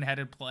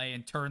boneheaded play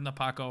and turn the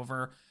puck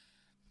over.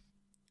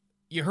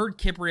 You heard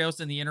Kypreos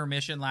in the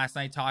intermission last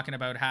night talking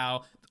about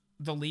how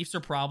the Leafs are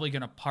probably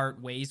going to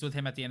part ways with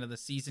him at the end of the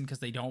season because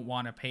they don't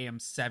want to pay him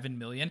 $7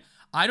 million.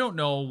 I don't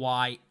know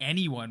why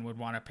anyone would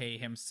want to pay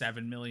him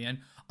 $7 million.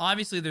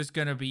 Obviously, there's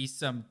going to be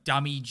some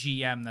dummy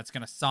GM that's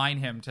going to sign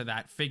him to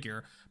that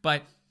figure.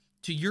 But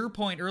to your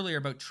point earlier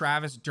about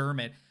Travis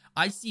Dermott,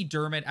 I see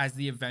Dermott as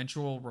the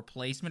eventual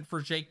replacement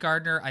for Jake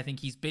Gardiner. I think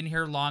he's been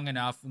here long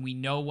enough. We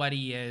know what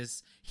he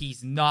is.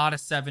 He's not a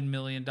 $7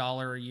 million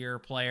a year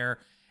player.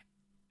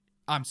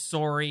 I'm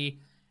sorry.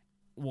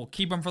 We'll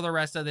keep him for the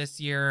rest of this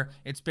year.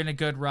 It's been a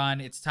good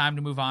run. It's time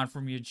to move on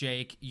from you,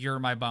 Jake. You're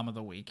my bum of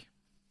the week.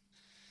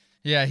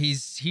 Yeah, he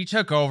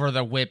took over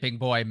the whipping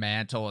boy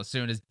mantle as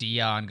soon as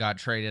Dion got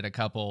traded a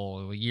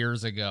couple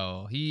years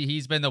ago.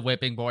 He's been the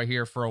whipping boy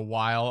here for a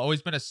while.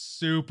 Always been a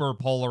super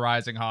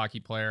polarizing hockey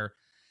player.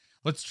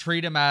 Let's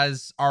treat him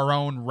as our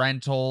own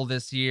rental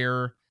this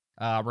year,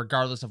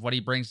 regardless of what he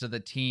brings to the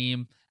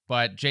team.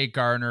 But Jake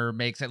Gardiner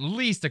makes at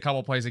least a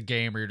couple plays a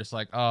game where you're just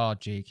like, oh,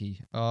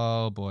 Jakey,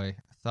 oh boy,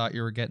 I thought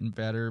you were getting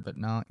better, but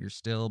no, you're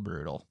still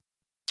brutal.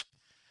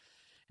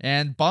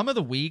 And bum of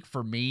the week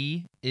for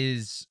me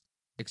is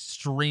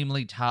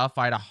extremely tough.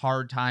 I had a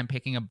hard time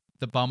picking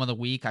the bum of the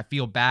week. I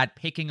feel bad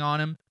picking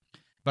on him,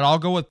 but I'll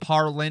go with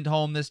Par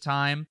Lindholm this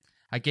time.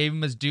 I gave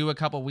him his due a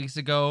couple weeks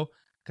ago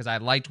because I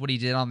liked what he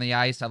did on the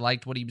ice. I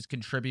liked what he was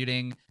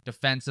contributing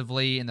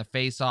defensively in the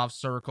face-off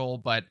circle,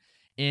 but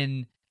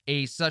in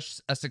such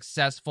a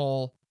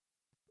successful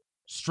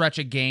stretch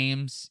of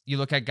games, you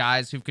look at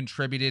guys who've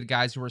contributed,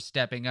 guys who are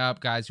stepping up,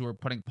 guys who are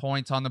putting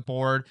points on the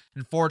board.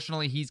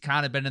 Unfortunately, he's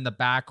kind of been in the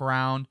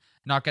background,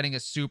 not getting a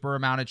super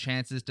amount of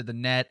chances to the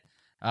net.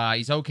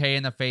 He's okay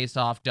in the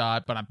face-off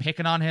dot, but I'm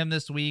picking on him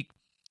this week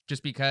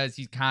just because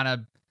he's kind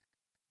of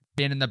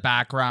been in the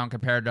background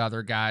compared to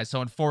other guys.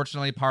 So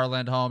unfortunately, Par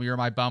Lindholm, you're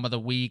my bum of the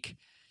week.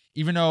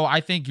 Even though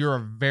I think you're a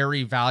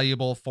very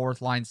valuable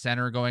fourth-line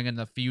center going in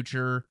the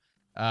future.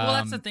 Well,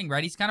 that's the thing,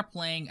 right? He's kind of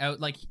playing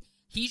out like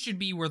he should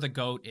be where the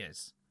GOAT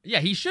is. Yeah,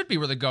 he should be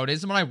where the GOAT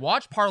is. And when I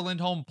watch Par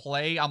Lindholm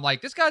play, I'm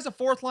like, this guy's a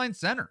fourth-line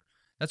center.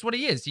 That's what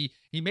he is.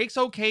 He makes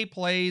okay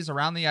plays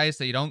around the ice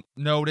that you don't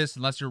notice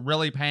unless you're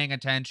really paying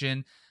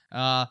attention.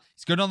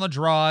 He's good on the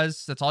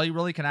draws. That's all you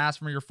really can ask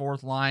from your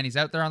fourth line. He's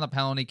out there on the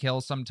penalty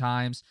kills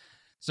sometimes.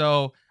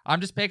 So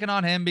I'm just picking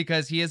on him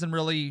because he hasn't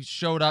really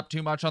showed up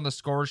too much on the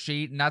score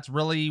sheet, and that's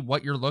really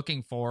what you're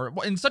looking for.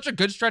 In such a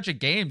good stretch of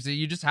games,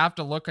 you just have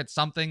to look at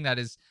something that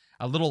is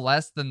a little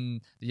less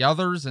than the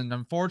others, and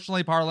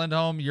unfortunately, Par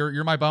Lindholm,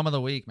 you're my bum of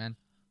the week, man.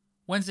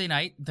 Wednesday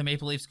night, the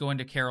Maple Leafs go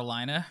into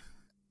Carolina.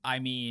 I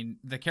mean,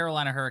 the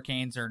Carolina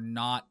Hurricanes are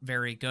not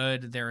very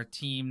good. They're a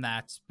team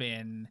that's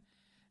been,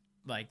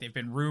 they've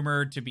been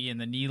rumored to be in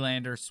the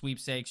Nylander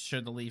sweepstakes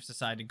should the Leafs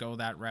decide to go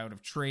that route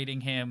of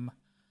trading him.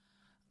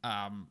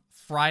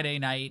 Friday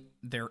night,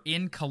 they're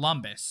in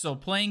Columbus. So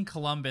playing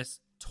Columbus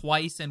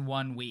twice in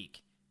 1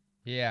 week.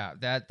 Yeah,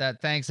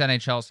 that thanks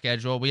NHL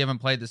schedule. We haven't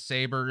played the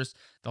Sabres,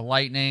 the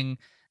Lightning,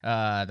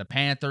 the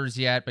Panthers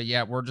yet, but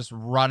yet we're just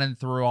running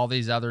through all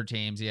these other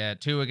teams. Yeah,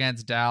 2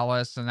 against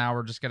Dallas, and now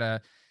we're just going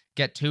to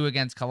get 2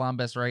 against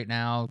Columbus right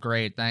now.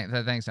 Great. Thanks,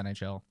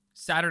 NHL.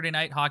 Saturday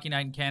night, Hockey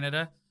Night in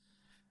Canada.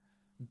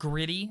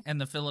 Gritty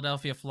and the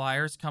Philadelphia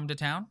Flyers come to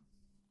town.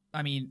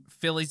 I mean,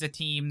 Philly's a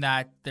team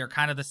that they're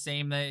kind of the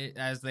same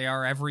as they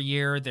are every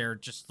year. They're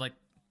just like...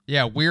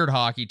 Yeah, weird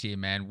hockey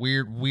team, man.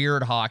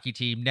 Weird hockey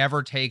team.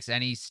 Never takes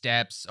any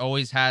steps.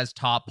 Always has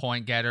top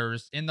point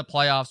getters. In the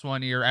playoffs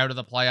one year, out of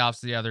the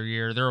playoffs the other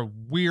year. They're a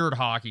weird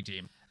hockey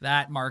team.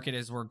 That market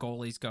is where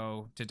goalies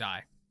go to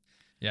die.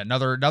 Yeah,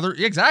 another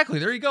exactly.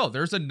 There you go.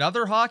 There's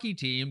another hockey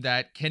team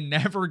that can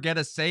never get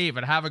a save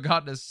and haven't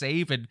gotten a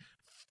save in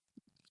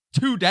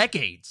 2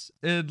 decades.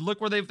 And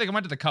look where they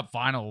went to the Cup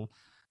final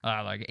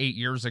 8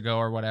 years ago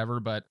or whatever,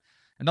 but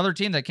another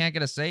team that can't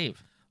get a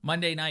save.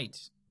 Monday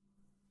night,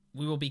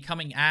 we will be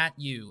coming at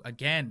you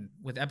again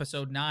with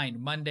episode 9,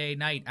 Monday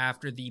night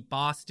after the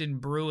Boston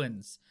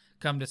Bruins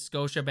come to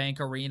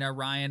Scotiabank Arena.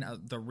 Ryan,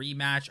 the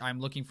rematch,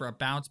 I'm looking for a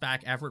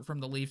bounce-back effort from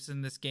the Leafs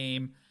in this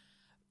game.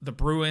 The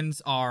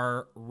Bruins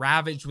are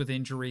ravaged with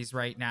injuries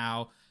right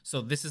now,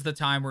 so this is the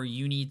time where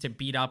you need to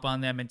beat up on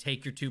them and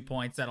take your 2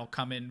 points. That'll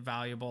come in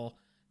valuable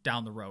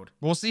down the road.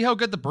 We'll see how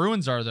good the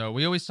Bruins are, though.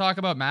 We always talk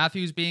about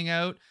Matthews being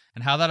out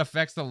and how that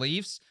affects the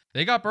Leafs.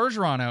 They got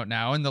Bergeron out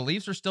now, and the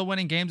Leafs are still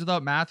winning games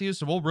without Matthews,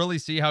 so we'll really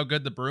see how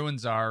good the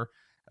Bruins are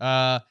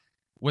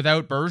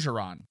without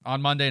Bergeron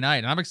on Monday night.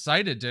 And I'm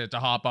excited to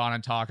hop on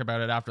and talk about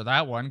it after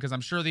that one, because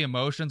I'm sure the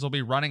emotions will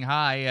be running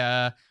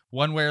high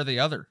one way or the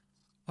other.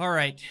 All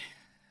right.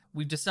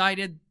 We've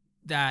decided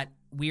that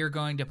we are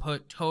going to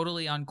put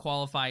totally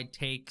unqualified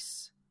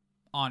takes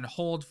on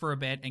hold for a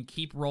bit and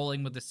keep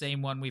rolling with the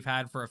same one we've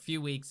had for a few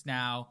weeks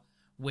now,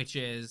 which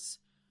is,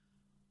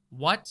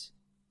 what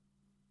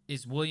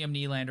is William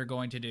Nylander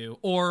going to do?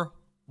 Or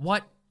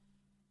what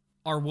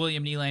are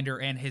William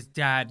Nylander and his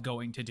dad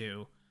going to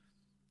do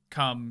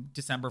come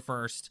December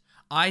 1st?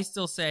 I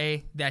still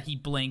say that he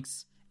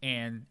blinks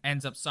and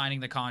ends up signing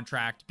the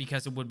contract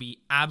because it would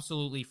be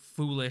absolutely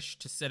foolish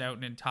to sit out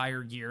an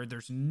entire year.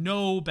 There's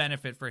no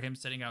benefit for him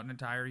sitting out an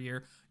entire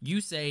year.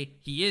 You say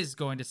he is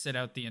going to sit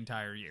out the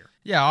entire year.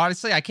 Yeah,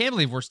 honestly, I can't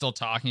believe we're still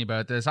talking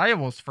about this. I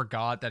almost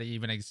forgot that he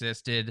even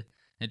existed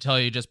until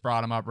you just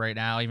brought him up right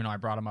now, even though I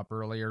brought him up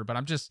earlier. But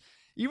I'm just,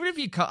 even if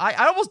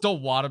I almost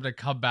don't want him to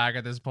come back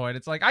at this point.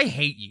 It's like, I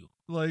hate you.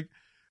 Like,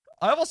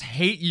 I almost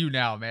hate you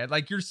now, man.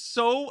 Like, you're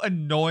so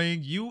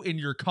annoying. You in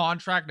your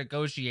contract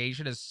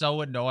negotiation is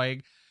so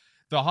annoying.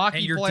 The hockey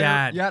and your player,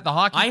 dad. yeah, the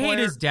hockey. I player, hate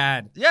his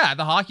dad. Yeah,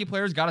 the hockey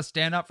player's got to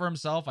stand up for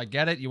himself. I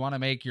get it. You want to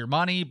make your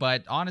money,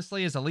 but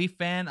honestly, as a Leaf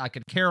fan, I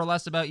could care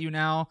less about you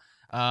now.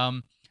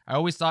 I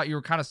always thought you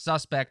were kind of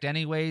suspect,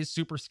 anyways.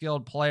 Super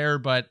skilled player,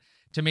 but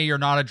to me, you're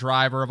not a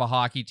driver of a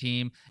hockey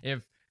team.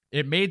 If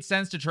it made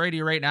sense to trade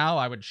you right now,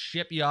 I would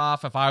ship you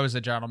off if I was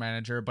a general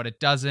manager, but it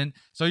doesn't.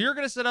 So you're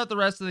going to sit out the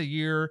rest of the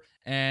year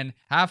and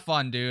have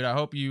fun, dude. I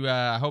hope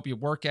you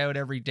work out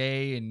every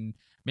day and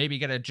maybe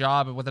get a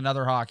job with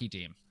another hockey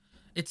team.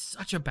 It's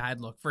such a bad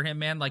look for him,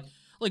 man. Like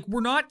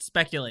we're not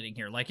speculating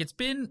here. Like, it's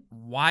been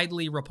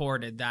widely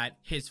reported that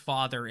his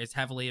father is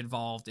heavily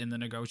involved in the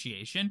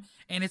negotiation,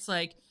 and it's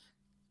like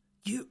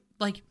you're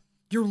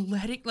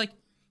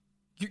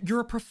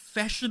a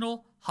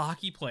professional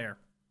hockey player,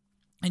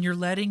 and you're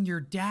letting your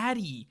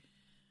daddy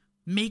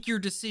make your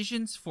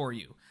decisions for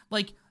you.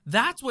 Like,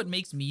 that's what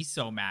makes me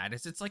so mad.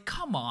 It's like,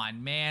 come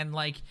on, man.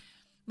 Like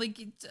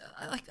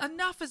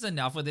enough is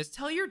enough with this.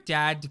 Tell your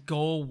dad to go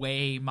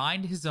away,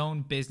 mind his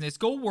own business.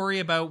 Go worry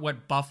about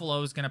what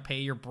Buffalo's gonna pay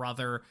your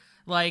brother.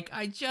 Like,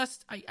 I can't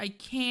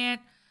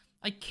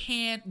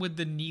with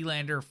the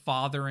Nylander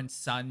father and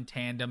son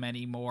tandem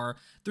anymore.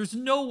 There's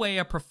no way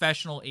a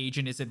professional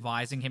agent is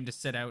advising him to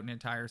sit out an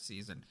entire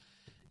season.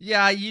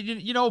 Yeah,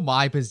 you know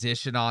my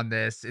position on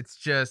this. It's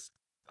just,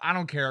 I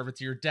don't care if it's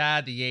your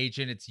dad, the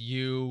agent, it's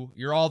you.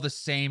 You're all the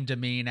same to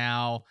me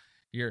now.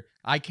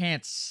 I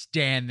can't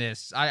stand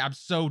this. I'm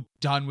so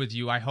done with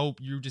you. I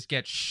hope you just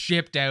get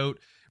shipped out,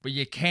 but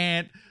you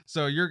can't.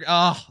 So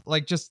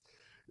just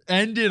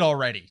end it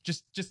already.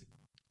 Just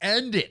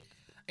end it.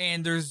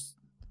 And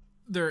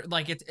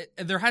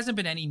there hasn't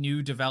been any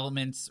new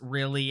developments,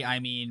 really. I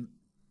mean,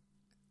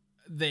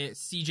 the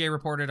CJ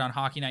reported on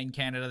Hockey Night in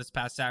Canada this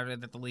past Saturday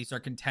that the Leafs are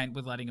content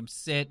with letting him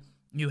sit.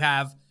 You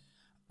have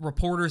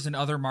reporters in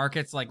other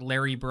markets like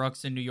Larry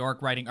Brooks in New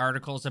York writing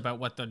articles about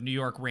what the New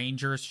York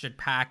Rangers should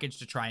package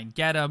to try and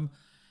get him.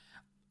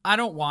 I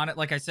don't want it.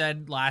 Like I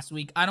said last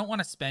week, I don't want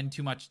to spend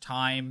too much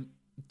time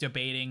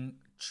debating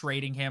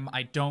trading him.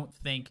 I don't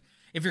think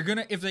if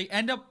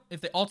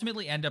they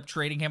ultimately end up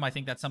trading him, I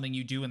think that's something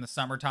you do in the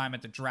summertime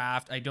at the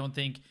draft. I don't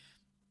think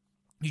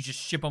you just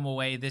ship him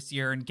away this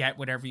year and get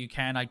whatever you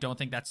can. I don't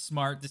think that's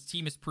smart. This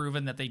team has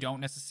proven that they don't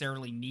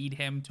necessarily need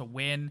him to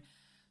win.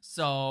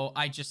 So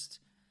I just,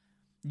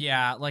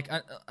 yeah,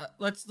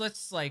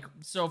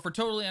 so for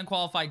totally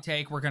unqualified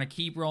take, we're going to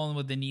keep rolling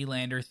with the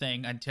Nylander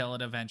thing until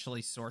it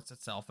eventually sorts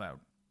itself out.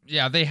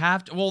 Yeah, they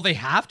have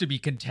to be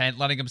content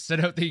letting him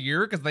sit out the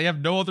year because they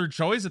have no other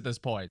choice at this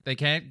point. They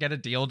can't get a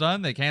deal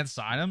done. They can't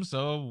sign him.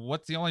 So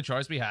what's the only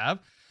choice we have?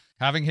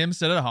 Having him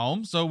sit at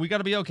home. So we got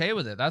to be okay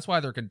with it. That's why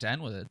they're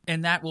content with it.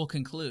 And that will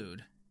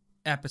conclude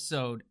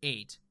episode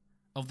 8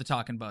 of the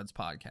Talking Buds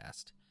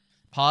podcast.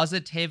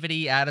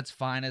 Positivity at its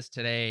finest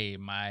today,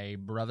 my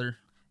brother.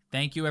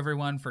 Thank you,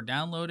 everyone, for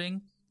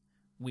downloading.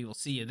 We will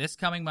see you this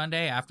coming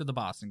Monday after the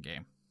Boston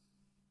game.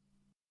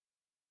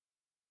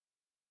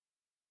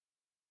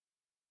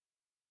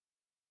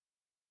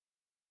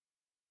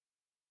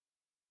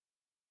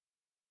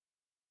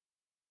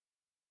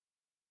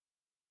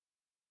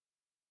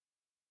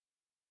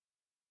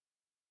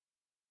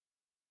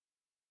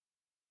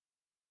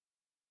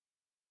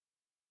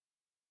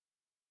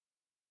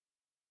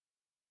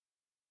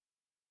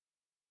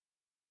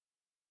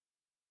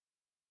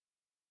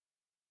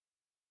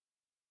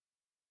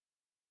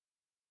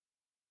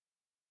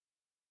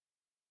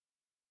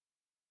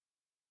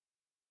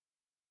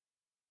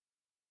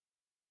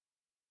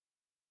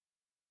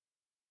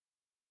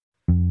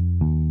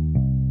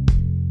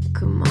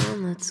 Come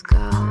on, let's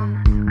go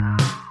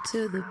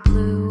to the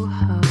Blue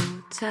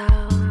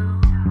Hotel.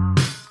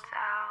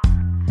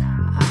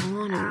 I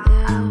wanna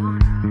live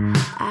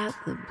at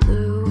the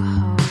Blue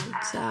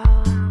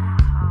Hotel.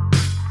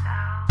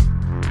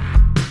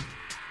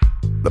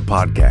 The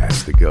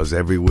podcast that goes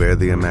everywhere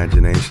the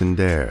imagination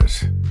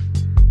dares.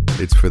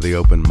 It's for the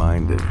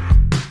open-minded,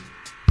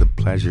 the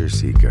pleasure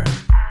seeker.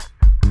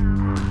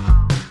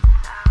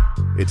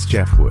 It's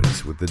Jeff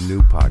Woods with the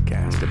new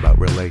podcast about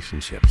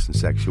relationships and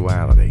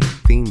sexuality,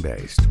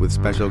 theme-based with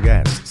special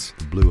guests,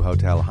 the Blue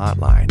Hotel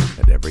Hotline,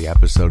 and every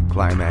episode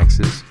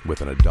climaxes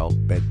with an adult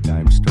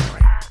bedtime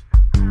story.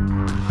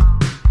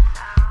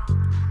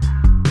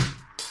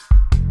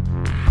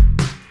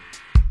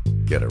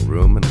 Get a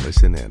room and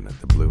listen in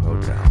at the Blue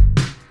Hotel.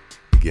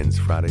 Begins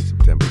Friday,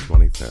 September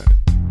 23rd.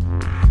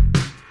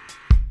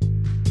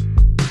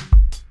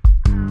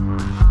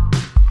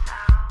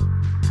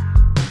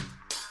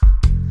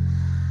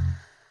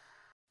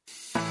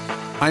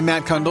 I'm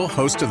Matt Kundle,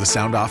 host of the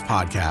Sound Off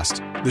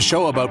Podcast, the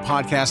show about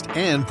podcast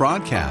and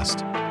broadcast.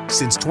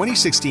 Since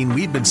 2016,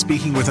 we've been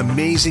speaking with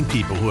amazing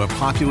people who have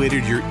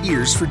populated your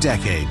ears for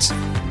decades.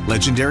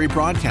 Legendary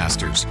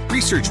broadcasters,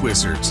 research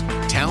wizards,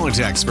 talent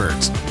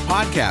experts,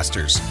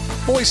 podcasters,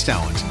 voice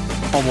talent.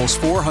 Almost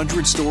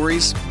 400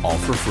 stories, all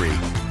for free.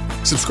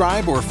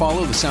 Subscribe or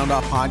follow the Sound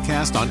Off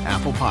Podcast on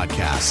Apple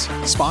Podcasts,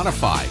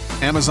 Spotify,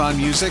 Amazon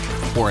Music,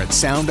 or at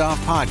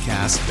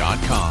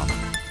soundoffpodcast.com.